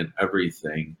counseling and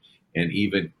everything, and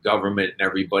even government and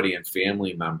everybody and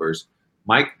family members,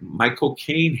 my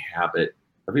cocaine habit,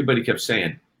 everybody kept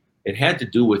saying it had to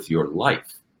do with your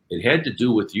life. It had to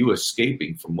do with you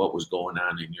escaping from what was going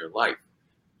on in your life.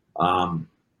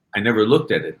 I never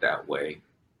looked at it that way,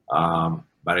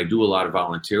 but I do a lot of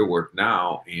volunteer work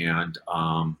now, and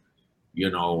I've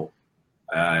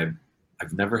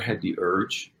never had the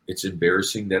urge. It's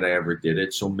embarrassing that I ever did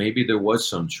it. So maybe there was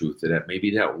some truth to that. Maybe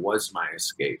that was my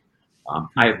escape.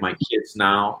 I have my kids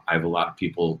now. I have a lot of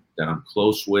people that I'm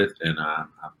close with, and I'm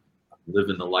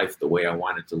living the life the way I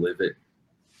wanted to live it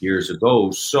years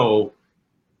ago. So,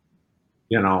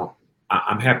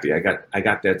 I'm happy. I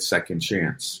got that second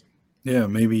chance. Yeah,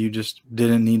 maybe you just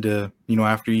didn't need to,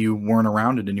 after you weren't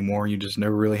around it anymore, you just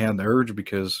never really had the urge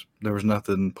because there was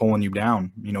nothing pulling you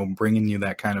down, bringing you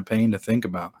that kind of pain to think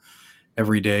about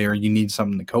every day, or you need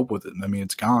something to cope with it. I mean,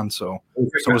 it's gone. So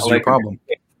what's your problem?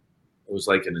 It was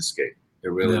like an escape.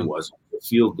 It really was a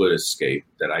feel-good escape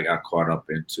that I got caught up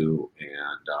into.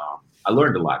 And I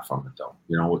learned a lot from it, though.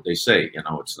 What they say,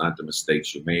 it's not the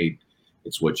mistakes you made.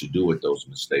 It's what you do with those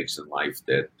mistakes in life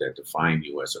that define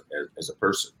you as a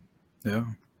person. Yeah,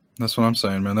 that's what I'm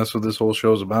saying, man. That's what this whole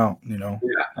show's about, Yeah,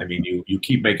 I mean, you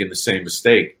keep making the same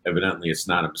mistake. Evidently, it's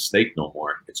not a mistake no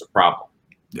more. It's a problem.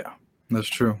 Yeah, that's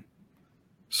true.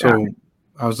 So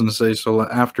I was going to say, so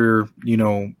after,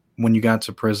 when you got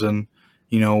to prison,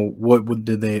 what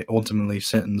did they ultimately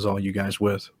sentence all you guys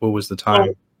with? What was the time?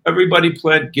 Well, everybody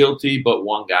pled guilty but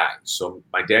one guy. So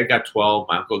my dad got 12,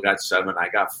 my uncle got 7, I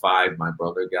got 5, my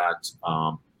brother got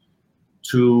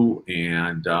 2,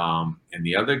 and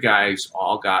the other guys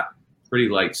all got pretty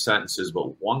light sentences,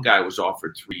 but one guy was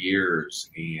offered 3 years,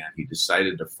 and he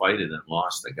decided to fight it and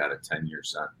lost. I got a 10-year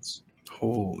sentence.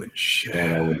 Holy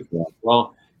shit.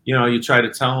 Well, you try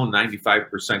to tell them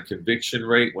 95% conviction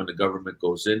rate when the government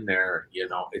goes in there,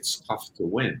 it's tough to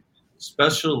win,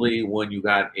 especially when you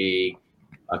got a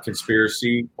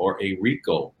conspiracy or a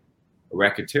RICO, a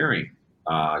racketeering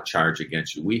charge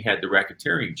against you. We had the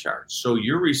racketeering charge. So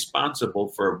you're responsible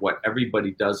for what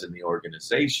everybody does in the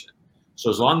organization. So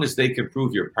as long as they can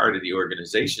prove you're part of the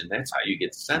organization, that's how you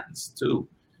get sentenced too.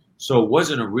 So it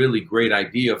wasn't a really great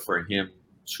idea for him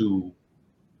to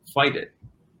fight it.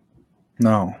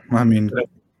 No, I mean,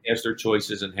 has their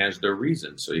choices and has their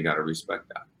reasons. So you got to respect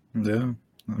that. Yeah.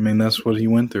 I mean, that's what he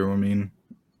went through. I mean,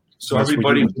 so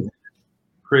everybody was in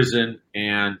prison,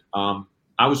 and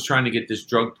I was trying to get this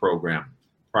drug program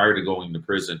prior to going to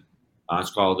prison.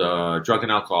 It's called a drug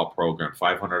and alcohol program,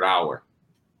 500 hour.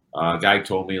 A guy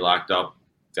told me locked up,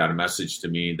 got a message to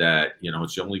me that,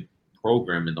 it's the only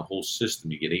program in the whole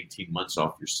system. You get 18 months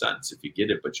off your sentence if you get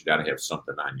it, but you got to have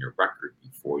something on your record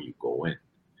before you go in.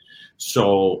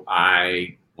 So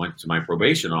I went to my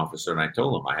probation officer and I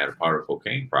told him I had a powder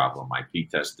cocaine problem. My pee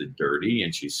tested dirty,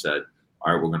 and she said,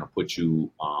 all right, we're going to put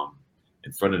you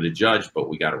in front of the judge, but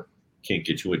can't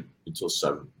get you in until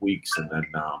 7 weeks, and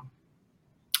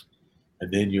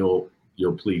then you'll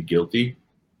plead guilty,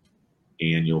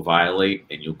 and you'll violate,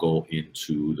 and you'll go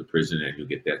into the prison, and you'll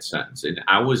get that sentence. And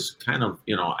I was kind of,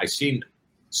 I seen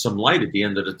some light at the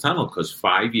end of the tunnel, because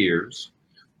 5 years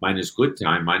minus good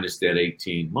time minus that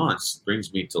 18 months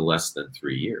brings me to less than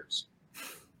 3 years.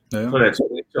 Yeah. So that's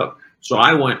what it took. So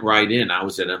I went right in. I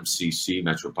was at MCC,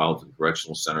 Metropolitan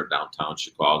Correctional Center, downtown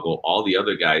Chicago. All the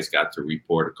other guys got to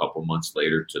report a couple months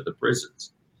later to the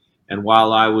prisons. And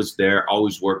while I was there,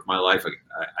 always worked my life.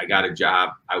 I got a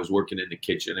job. I was working in the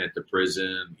kitchen at the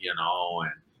prison,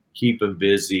 and keeping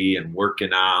busy and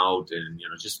working out, and,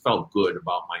 just felt good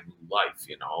about my new life,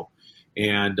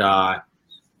 And the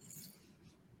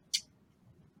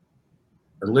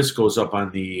list goes up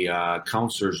on the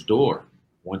counselor's door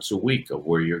once a week of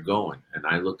where you're going. And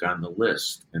I look on the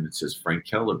list, and it says Frank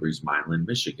Calabrese, Milan,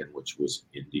 Michigan, which was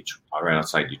in Detroit, right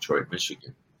outside Detroit,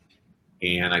 Michigan.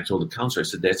 And I told the counselor, I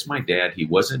said, that's my dad. He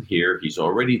wasn't here. He's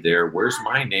already there. Where's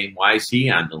my name? Why is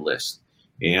he on the list?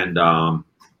 And the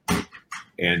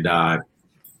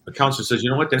counselor says, you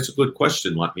know what? That's a good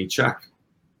question. Let me check.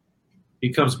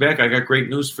 He comes back. I got great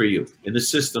news for you. In the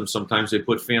system, sometimes they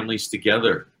put families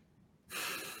together.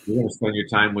 You're going to spend your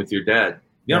time with your dad.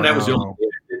 Wow. That was the only thing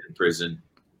I did in prison.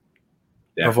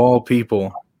 Of all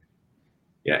people.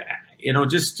 Yeah.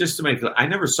 Just to make it, I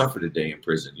never suffered a day in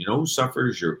prison. Who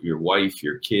suffers? Your wife,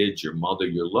 your kids, your mother,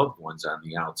 your loved ones on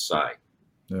the outside.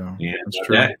 Yeah, and that's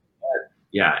true. That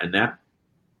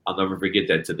I'll never forget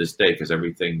that to this day, because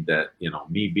everything that,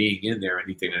 me being in there,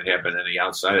 anything that happened on the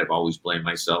outside, I've always blamed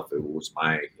myself. If it was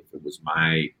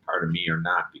my part of me or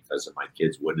not, because of my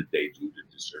kids, what did they do to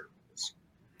deserve this?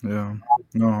 Yeah.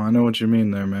 No, I know what you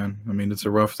mean there, man. I mean, it's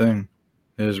a rough thing.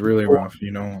 It is really rough,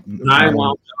 When I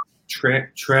wound up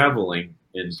traveling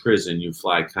in prison, you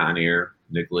fly Con Air,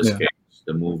 Nicolas Cage,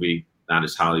 the movie, not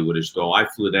as Hollywoodish though. I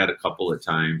flew that a couple of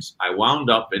times. I wound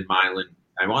up in Milan.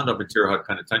 I wound up in Terre Haute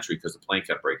Penitentiary because the plane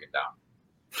kept breaking down.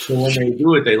 So when they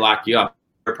do it, they lock you up.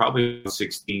 Probably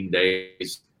 16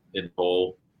 days in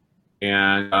hole.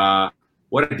 And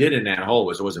what I did in that hole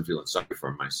was I wasn't feeling sorry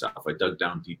for myself. I dug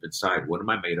down deep inside. What am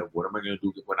I made of? What am I going to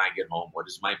do when I get home? What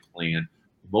is my plan?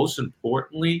 Most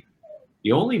importantly,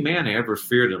 the only man I ever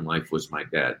feared in life was my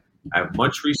dad. I have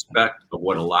much respect for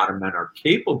what a lot of men are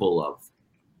capable of,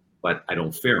 but I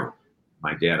don't fear him.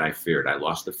 My dad, I feared. I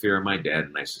lost the fear of my dad,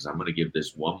 and I says, I'm going to give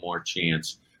this one more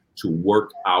chance to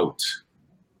work out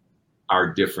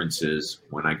our differences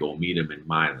when I go meet him in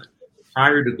Milan.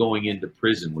 Prior to going into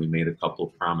prison, we made a couple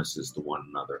of promises to one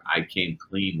another. I came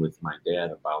clean with my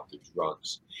dad about the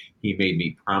drugs. He made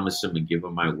me promise him and give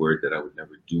him my word that I would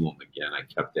never do them again. I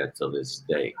kept that till this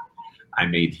day. I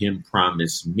made him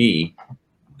promise me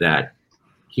that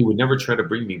he would never try to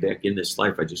bring me back in this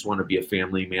life. I just want to be a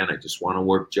family man. I just want to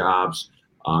work jobs.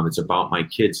 It's about my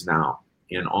kids now.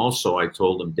 And also I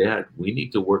told him, Dad, we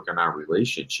need to work on our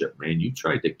relationship, man. You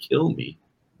tried to kill me.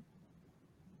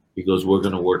 He goes, we're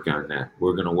going to work on that.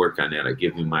 We're going to work on that. I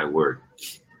give you my word.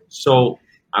 So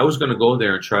I was going to go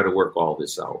there and try to work all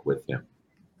this out with him.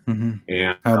 Mm-hmm.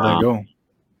 And how'd that go?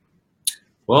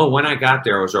 Well, when I got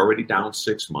there, I was already down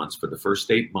 6 months. For the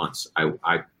first 8 months,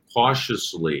 I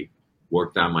cautiously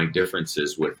worked on my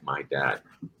differences with my dad.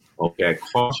 Okay, I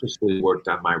cautiously worked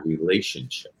on my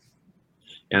relationship.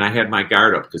 And I had my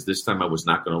guard up, because this time I was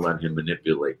not going to let him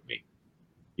manipulate me.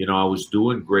 I was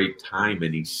doing great time,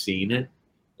 and he's seen it.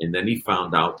 And then he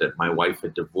found out that my wife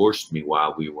had divorced me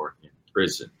while we were in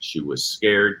prison. She was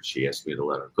scared. She asked me to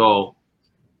let her go.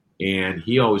 And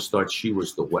he always thought she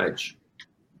was the wedge.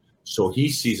 So he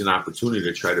sees an opportunity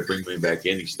to try to bring me back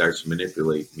in. He starts to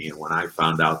manipulate me. And when I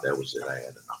found out, that was it. I had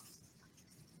enough.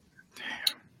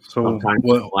 So sometimes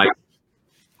what?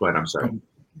 Go ahead. I'm sorry.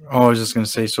 Oh, I was just going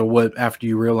to say, so what, after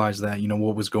you realized that,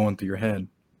 what was going through your head?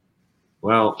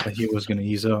 Well, that he was going to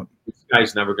ease up. This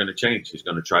guy's never going to change. He's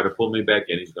going to try to pull me back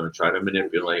in. He's going to try to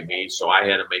manipulate me. So I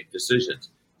had to make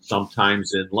decisions.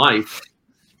 Sometimes in life,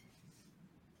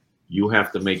 you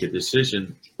have to make a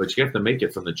decision, but you have to make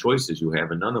it from the choices you have,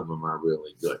 and none of them are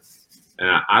really good. And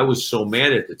I was so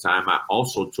mad at the time. I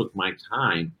also took my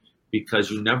time, because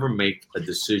you never make a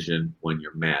decision when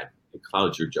you're mad. It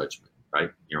clouds your judgment, right?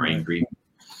 You're angry.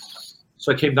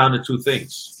 So I came down to two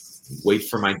things. Wait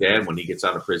for my dad when he gets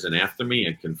out of prison after me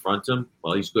and confront him.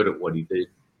 Well, he's good at what he did.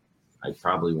 I'd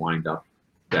probably wind up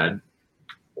dead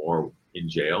or in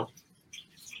jail.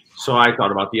 So I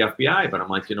thought about the FBI, but I'm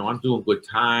like, I'm doing good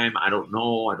time. I don't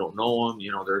know them.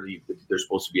 They're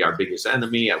supposed to be our biggest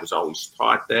enemy. I was always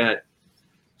taught that.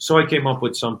 So I came up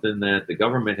with something that the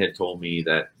government had told me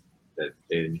that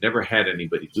they never had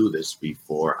anybody do this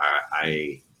before.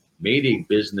 I made a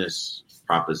business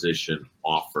proposition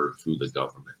offer to the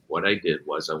government. What I did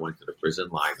was I went to the prison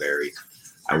library.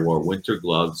 I wore winter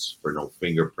gloves for no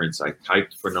fingerprints. I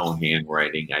typed for no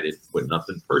handwriting. I didn't put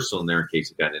nothing personal in there in case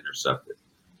it got intercepted.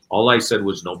 All I said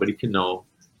was nobody can know,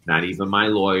 not even my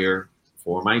lawyer,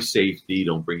 for my safety.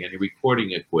 Don't bring any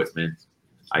recording equipment.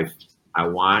 I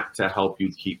want to help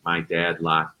you keep my dad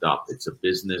locked up. It's a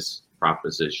business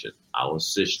proposition. I'll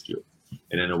assist you.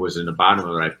 And then it was in the bottom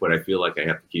of it, I feel like I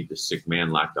have to keep this sick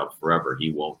man locked up forever.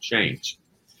 He won't change.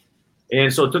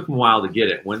 And so it took them a while to get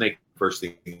it. When they first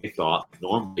thing they thought,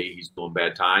 normally he's doing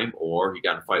bad time or he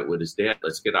got in a fight with his dad.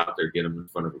 Let's get out there, get him in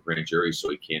front of a grand jury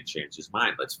so he can't change his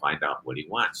mind. Let's find out what he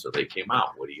wants. So they came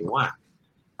out. What do you want?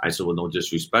 I said, well, no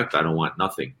disrespect. I don't want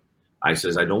nothing. I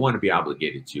says, I don't want to be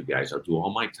obligated to you guys. I'll do all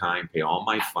my time, pay all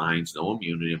my fines, no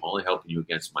immunity. I'm only helping you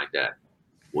against my dad.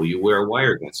 Will you wear a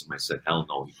wire against him? I said, hell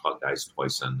no. He caught guys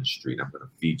twice on the street. I'm going to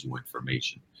feed you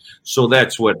information. So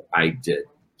that's what I did.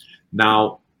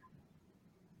 Now,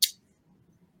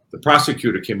 the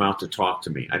prosecutor came out to talk to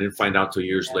me. I didn't find out till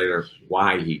years later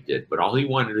why he did, but all he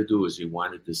wanted to do is he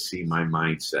wanted to see my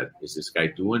mindset. Is this guy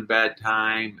doing bad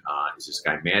time? Is this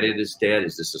guy mad at his dad?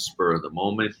 Is this a spur of the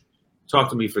moment?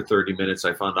 Talked to me for 30 minutes.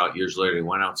 I found out years later, he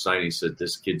went outside and he said,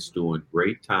 this kid's doing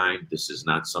great time. This is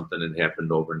not something that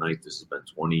happened overnight. This has been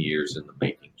 20 years in the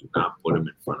making. Do not put him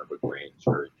in front of a grand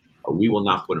jury. Or we will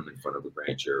not put him in front of a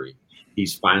grand jury.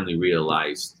 He's finally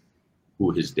realized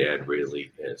who his dad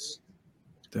really is.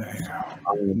 Damn.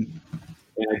 And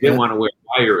I didn't want to wear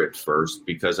wire at first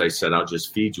because I said, I'll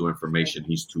just feed you information.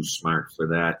 He's too smart for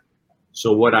that.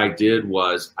 So what I did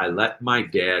was I let my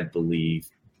dad believe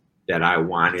that I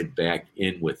wanted back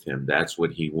in with him. That's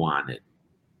what he wanted.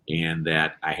 And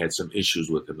that I had some issues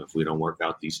with him. If we don't work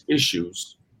out these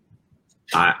issues,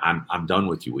 I'm done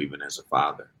with you, even as a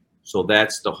father. So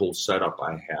that's the whole setup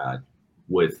I had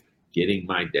with getting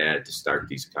my dad to start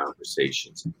these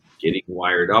conversations. Getting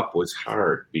wired up was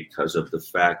hard because of the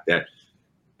fact that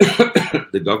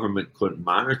the government couldn't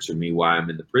monitor me while I'm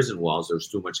in the prison walls. There was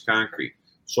too much concrete.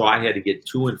 So I had to get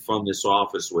to and from this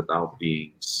office without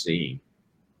being seen.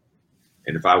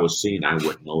 And if I was seen, I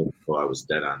wouldn't know until I was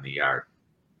dead on the yard.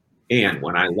 And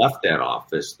when I left that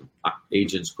office,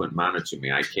 agents couldn't monitor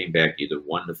me. I came back either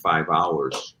 1 to 5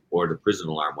 hours or the prison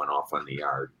alarm went off on the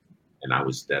yard and I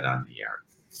was dead on the yard.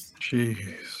 Jeez.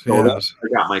 So Yes. I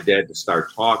got my dad to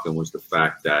start talking was the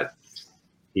fact that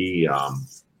he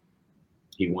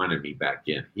wanted me back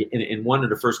in. In one of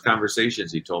the first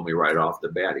conversations, he told me right off the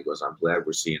bat, he goes, I'm glad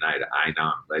we're seeing eye to eye now.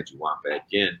 I'm glad you want back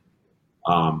in.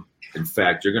 In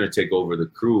fact, you're going to take over the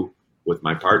crew with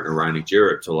my partner, Ronnie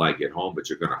Jarrett, till I get home, but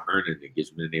you're going to earn it. And it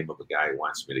gives me the name of a guy who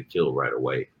wants me to kill right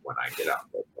away when I get out.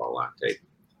 That's all on tape.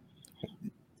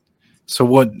 So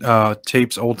what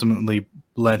tapes ultimately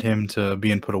led him to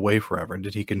being put away forever?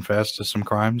 Did he confess to some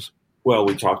crimes? Well,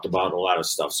 we talked about a lot of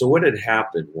stuff. So what had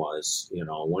happened was,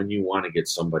 when you want to get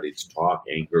somebody to talk,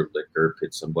 anger, liquor,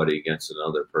 pit somebody against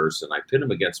another person. I pit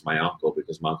him against my uncle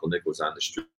because my Uncle Nick was on the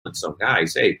street. And some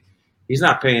guys, hey, he's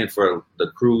not paying for the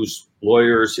crew's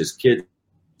lawyers, his kids,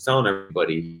 telling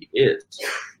everybody he is.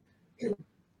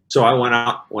 So I went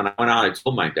out. When I went out, I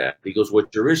told my dad. He goes,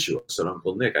 what's your issue? I said,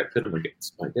 Uncle Nick. I pit him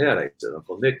against my dad. I said,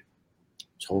 Uncle Nick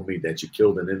told me that you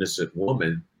killed an innocent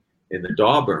woman in the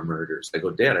Dauber murders. I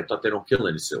go, Dad, I thought they don't kill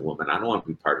innocent women. I don't want to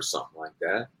be part of something like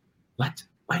that. What?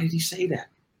 Why did he say that?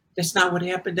 That's not what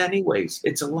happened anyways.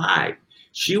 It's a lie.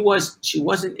 She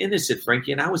wasn't innocent,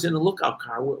 Frankie, and I was in a lookout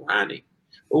car with Ronnie.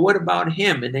 But what about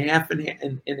him in the half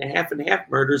and half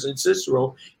murders in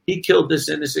Cicero? He killed this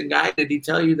innocent guy. Did he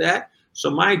tell you that? So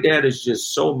my dad is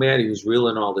just so mad he was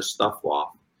reeling all this stuff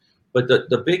off. But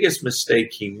the biggest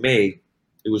mistake he made,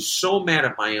 he was so mad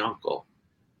at my uncle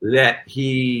that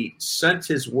he sent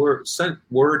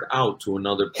word out to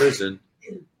another prison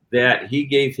that he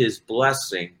gave his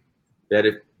blessing that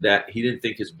he didn't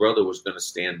think his brother was going to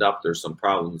stand up. There's some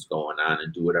problems going on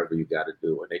and do whatever you got to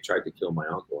do. And they tried to kill my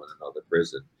uncle in another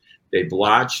prison. They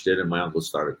blotched it and my uncle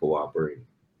started cooperating.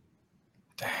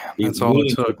 Damn, that's all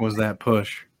it took was that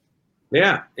push.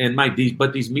 Yeah, and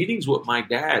but these meetings with my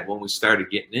dad, when we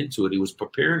started getting into it, he was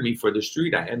preparing me for the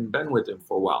street. I hadn't been with him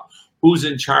for a while. Who's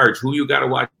in charge? Who you got to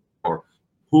watch for?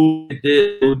 Who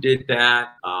did that?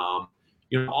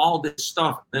 All this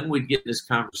stuff. Then we'd get in these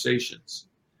conversations.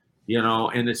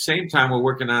 And at the same time, we're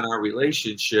working on our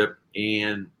relationship,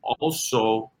 and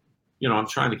also, I'm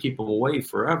trying to keep him away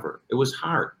forever. It was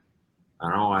hard. I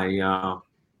don't know,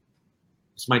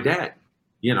 it's my dad.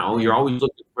 You know, you're always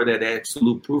looking for that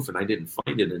absolute proof, and I didn't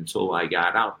find it until I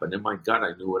got out. But in my gut,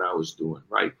 I knew what I was doing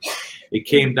right. It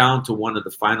came down to one of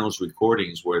the finals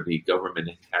recordings where the government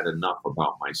had enough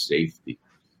about my safety.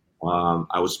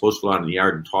 I was supposed to go out in the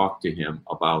yard and talk to him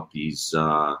about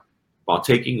about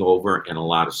taking over and a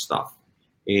lot of stuff.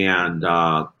 And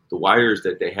the wires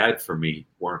that they had for me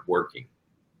weren't working.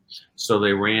 So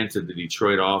they ran to the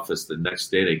Detroit office. The next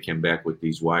day, they came back with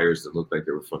these wires that looked like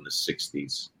they were from the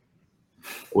 60s,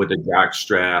 with a jock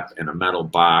strap and a metal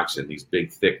box and these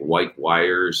big, thick white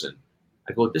wires. And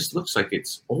I go, this looks like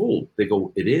it's old. They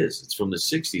go, it is. It's from the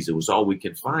 60s. It was all we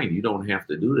can find. You don't have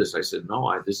to do this. I said,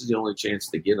 no, this is the only chance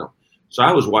to get them. So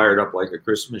I was wired up like a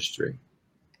Christmas tree.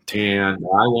 And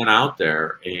I went out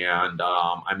there, and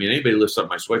I mean, anybody lifts up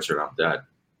my sweatshirt, I'm dead.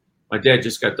 My dad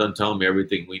just got done telling me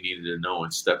everything we needed to know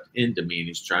and stepped into me, and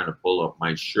he's trying to pull up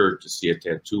my shirt to see a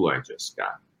tattoo I just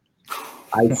got.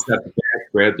 I stepped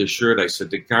back, grabbed the shirt. I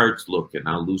said, the guard's looking.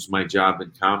 I'll lose my job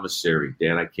in commissary.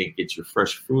 Dad, I can't get your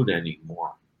fresh fruit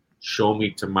anymore. Show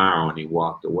me tomorrow. And he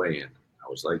walked away. And I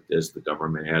was like this. The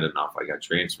government had enough. I got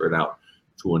transferred out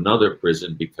to another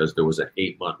prison because there was an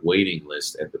 8-month waiting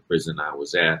list at the prison I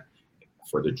was at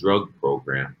for the drug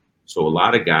program. So a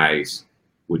lot of guys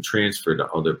would transfer to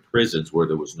other prisons where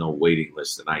there was no waiting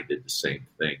list, and I did the same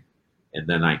thing. And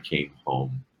then I came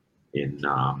home in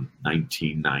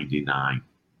 1999.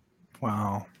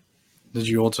 Wow. Did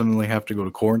you ultimately have to go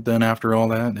to court then after all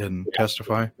that and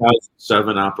testify?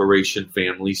 2007 Operation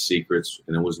Family Secrets,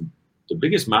 and it was the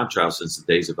biggest mob trial since the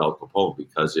days of Al Capone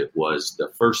because it was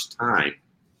the first time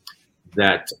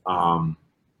that the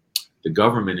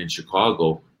government in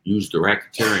Chicago used the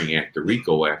Racketeering Act, the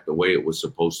RICO Act, the way it was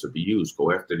supposed to be used.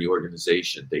 Go after the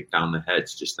organization, take down the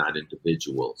heads, just not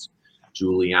individuals.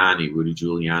 Rudy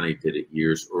Giuliani did it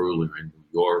years earlier in New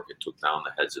York. It took down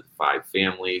the heads of 5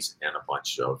 families and a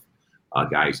bunch of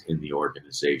guys in the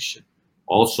organization.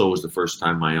 Also, it was the first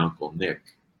time my Uncle Nick,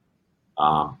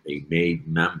 a made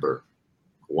member,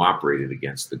 cooperated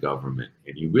against the government,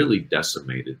 and he really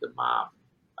decimated the mob.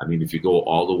 I mean, if you go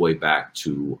all the way back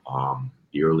to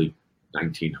the early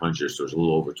 1900s, there was a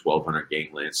little over 1,200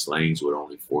 gangland slayings with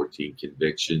only 14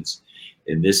 convictions.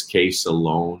 In this case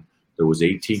alone, there was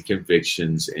 18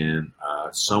 convictions and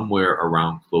somewhere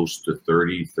around close to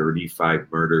 35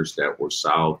 murders that were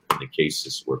solved, and the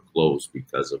cases were closed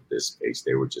because of this case.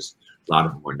 They were just, a lot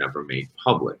of them were never made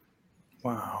public.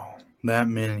 Wow, that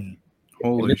many.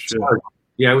 Holy shit. Hard.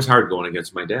 Yeah, it was hard going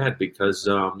against my dad because,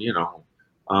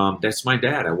 that's my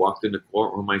dad. I walked in the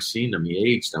courtroom, I seen him, he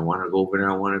aged. I wanted to go over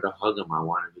there, I wanted to hug him, I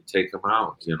wanted to take him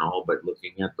out, but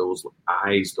looking at those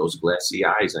eyes, those glassy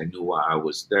eyes, I knew why I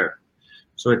was there.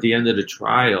 So at the end of the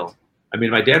trial, I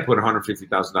mean, my dad put a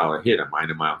 $150,000 hit on mine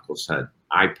and my uncle's head.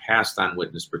 I passed on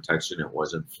witness protection. It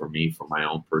wasn't for me, for my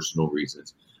own personal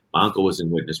reasons. My uncle was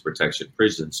in witness protection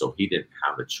prison, so he didn't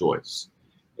have a choice.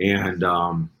 And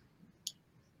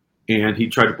he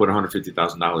tried to put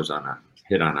 $150,000 on a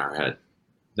hit on our head.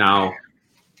 Now,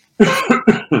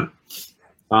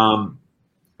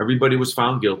 everybody was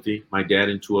found guilty. My dad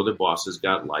and 2 other bosses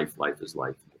got life. Life is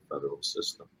life in the federal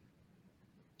system.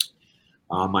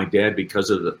 My dad, because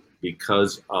of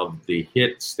the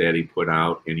hits that he put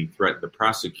out, and he threatened the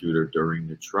prosecutor during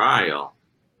the trial,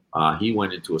 he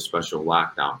went into a special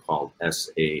lockdown called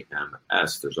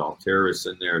SAMS. There's all terrorists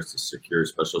in there. It's a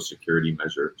special security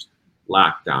measures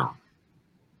lockdown.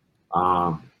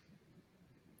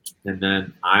 And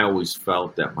then I always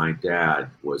felt that my dad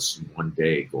was one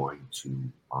day going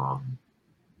to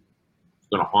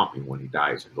haunt me when he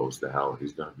dies and goes to hell.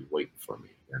 He's going to be waiting for me,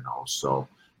 So,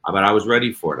 but I was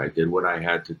ready for it. I did what I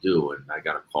had to do, and I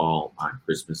got a call on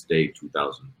Christmas Day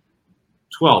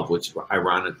 2012, which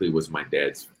ironically was my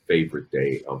dad's favorite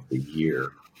day of the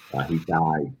year. He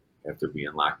died after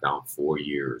being locked down 4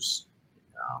 years.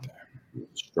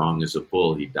 Strong as a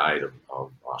bull, he died of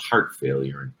heart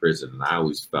failure in prison. And I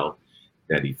always felt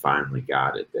that he finally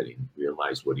got it, that he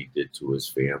realized what he did to his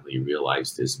family, he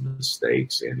realized his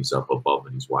mistakes, and he's up above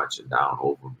and he's watching down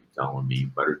over me, telling me, you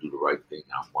better do the right thing,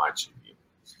 I'm watching you.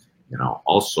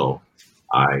 Also,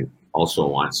 I also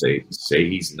want to say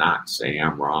he's not, say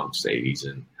I'm wrong, say he's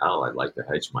in hell. I'd like to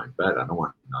hedge my bet. I don't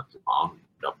want nothing wrong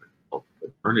up in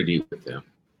eternity with him.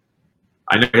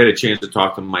 I never had a chance to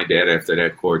talk to my dad after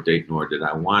that court date, nor did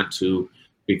I want to,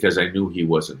 because I knew he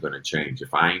wasn't going to change.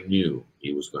 If I knew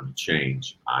he was going to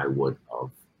change, I would have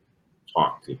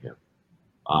talked to him.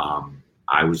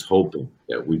 I was hoping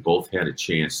that we both had a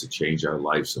chance to change our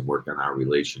lives and work on our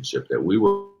relationship, that we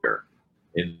were there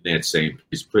in that same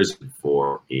prison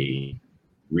for a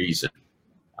reason.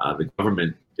 The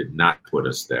government did not put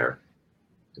us there.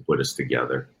 to put us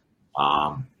together.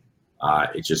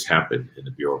 It just happened in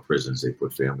the Bureau of Prisons. They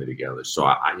put family together. So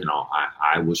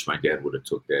I wish my dad would have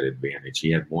took that advantage.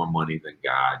 He had more money than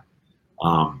God.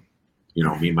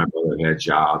 Me and my brother had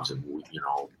jobs, and you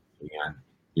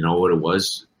know what it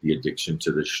was? The addiction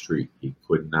to the street. He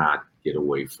could not get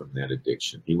away from that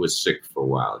addiction. He was sick for a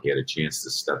while. He had a chance to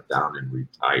step down and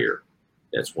retire.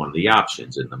 That's one of the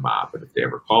options in the mob. But if they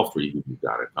ever call for you, you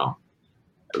got to come.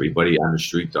 Everybody on the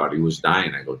street thought he was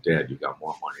dying. I go, Dad, you got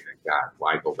more money than God.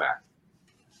 Why go back?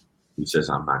 He says,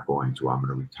 I'm not going to. I'm going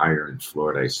to retire in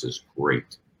Florida. I says,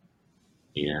 great.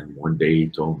 And one day he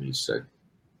told me, he said,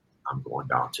 I'm going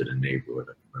down to the neighborhood.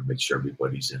 I'm going to make sure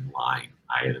everybody's in line.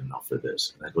 I had enough of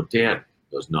this. And I go, Dad.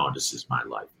 He goes, no, this is my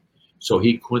life. So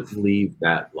he couldn't leave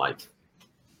that life.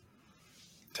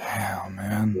 Damn,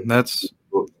 man.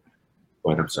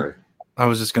 But I'm sorry. I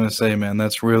was just going to say, man,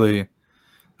 that's really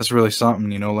something,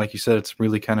 like you said, it's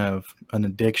really kind of an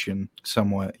addiction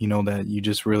somewhat, that you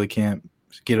just really can't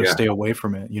stay away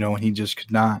from it, and he just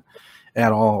could not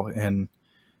at all. And,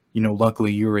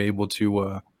 luckily you were able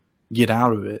to get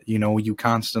out of it. You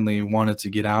constantly wanted to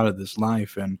get out of this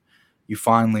life, and you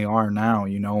finally are now,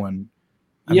 and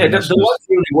the life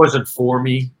really wasn't for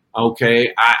me.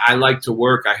 Okay. I like to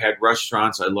work. I had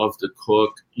restaurants. I love to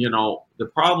cook.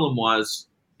 The problem was,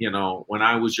 when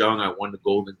I was young, I won the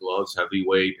Golden Gloves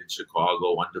heavyweight in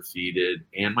Chicago, undefeated.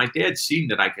 And my dad seen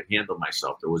that I could handle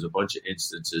myself. There was a bunch of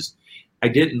instances. I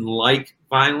didn't like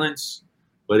violence,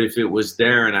 but if it was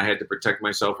there and I had to protect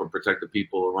myself or protect the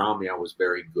people around me, I was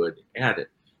very good at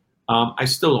it. I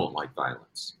still don't like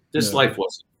violence. This life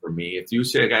wasn't for me. If you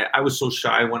say, I was so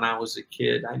shy when I was a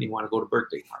kid, I didn't want to go to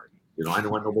birthday parties. I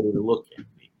didn't want nobody to look at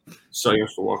me. So I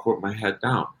used to walk with my head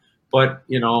down. But,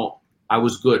 I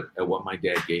was good at what my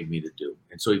dad gave me to do.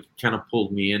 And so he kind of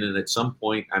pulled me in. And at some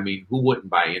point, who wouldn't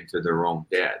buy into their own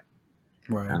dad?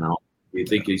 Right. You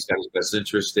think he's got his best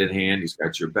interest in hand. He's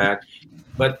got your back.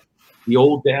 But the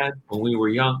old dad, when we were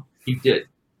young, he did.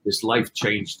 This life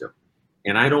changed him.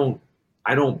 And I don't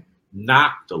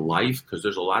knock the life, because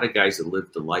there's a lot of guys that live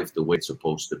the life the way it's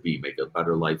supposed to be. Make a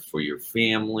better life for your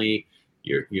family.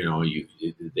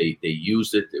 They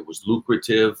used it. It was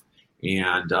lucrative.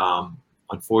 And,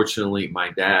 unfortunately, my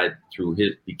dad,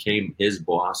 became his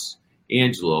boss,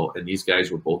 Angelo, and these guys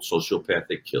were both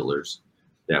sociopathic killers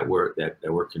that were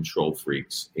control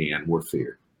freaks and were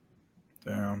feared.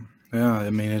 Damn. Yeah,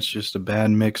 it's just a bad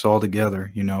mix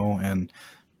altogether, and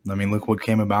look what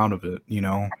came about of it. He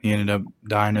ended up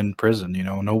dying in prison.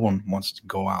 No one wants to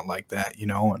go out like that,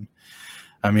 and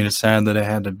it's sad that it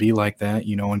had to be like that,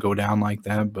 and go down like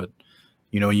that, but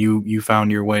you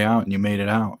found your way out and you made it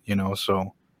out,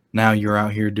 so now you're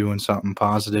out here doing something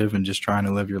positive and just trying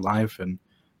to live your life and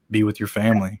be with your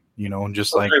family,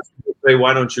 just like. Say,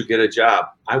 why don't you get a job?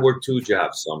 I work 2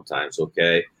 jobs sometimes.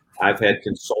 Okay. I've had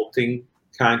consulting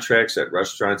contracts at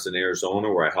restaurants in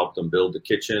Arizona where I helped them build the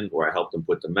kitchen, where I helped them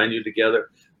put the menu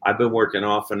together. I've been working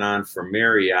off and on for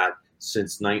Marriott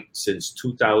since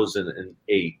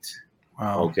 2008.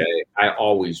 Wow. Okay. I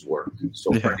always work.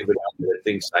 So for anybody that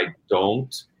thinks I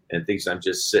don't and thinks I'm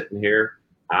just sitting here,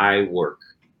 I work.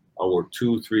 I work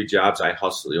 2-3 jobs. I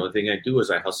hustle. The only thing I do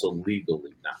is I hustle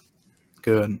legally now.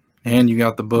 Good. And you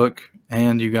got the book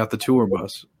and you got the tour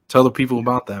bus. Tell the people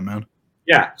about that, man.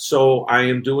 Yeah. So I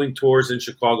am doing tours in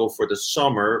Chicago for the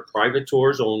summer, private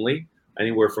tours only,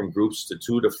 anywhere from groups to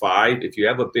 2 to 5. If you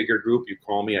have a bigger group, you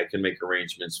call me. I can make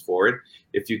arrangements for it.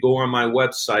 If you go on my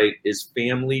website, is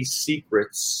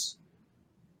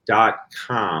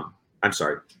familysecretstours.com. I'm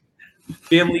sorry,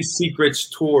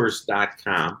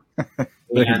 familysecretstours.com.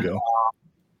 There you go.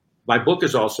 My book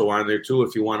is also on there too.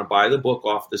 If you want to buy the book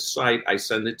off the site, I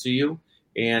send it to you.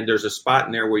 And there's a spot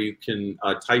in there where you can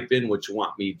type in what you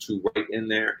want me to write in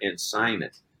there and sign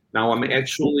it. Now, I'm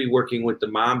actually working with the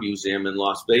Mob Museum in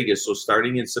Las Vegas. So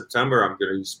starting in September, I'm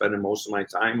going to be spending most of my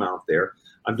time out there.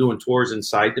 I'm doing tours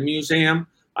inside the museum.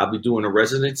 I'll be doing a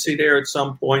residency there at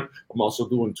some point. I'm also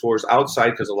doing tours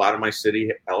outside because a lot of my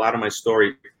story,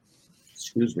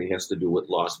 has to do with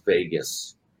Las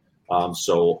Vegas.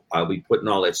 So I'll be putting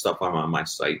all that stuff on my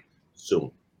site soon.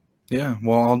 Yeah,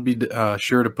 well, I'll be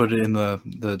sure to put it in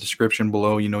the description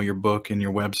below, your book and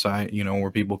your website,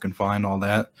 where people can find all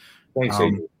that. Thanks,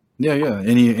 Adrian. Yeah.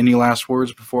 Any last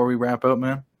words before we wrap up,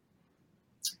 man?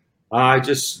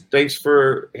 Thanks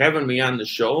for having me on the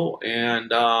show. And,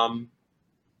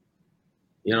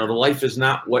 the life is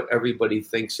not what everybody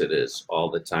thinks it is all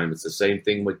the time. It's the same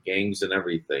thing with gangs and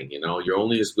everything. You're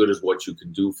only as good as what you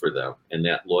can do for them. And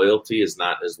that loyalty is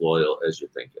not as loyal as you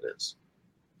think it is.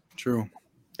 True.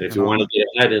 And if you want to get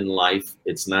ahead in life,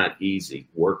 it's not easy.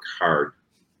 Work hard.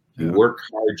 You Yeah. work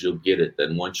hard, you'll get it.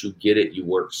 Then once you get it, you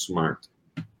work smart.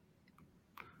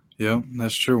 Yeah,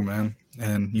 that's true, man.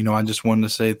 And, I just wanted to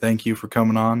say thank you for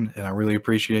coming on, and I really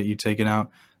appreciate you taking out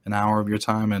an hour of your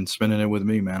time and spending it with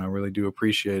me, man. I really do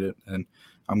appreciate it. And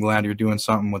I'm glad you're doing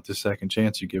something with the second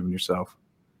chance you've given yourself.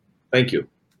 Thank you.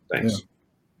 Thanks.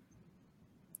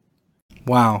 Yeah.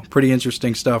 Wow, pretty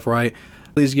interesting stuff, right?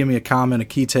 Please give me a comment, a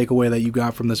key takeaway that you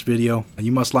got from this video.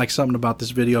 You must like something about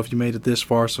this video if you made it this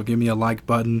far, so give me a like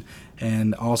button.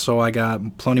 And also, I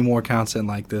got plenty more content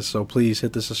like this, so please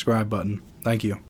hit the subscribe button. Thank you.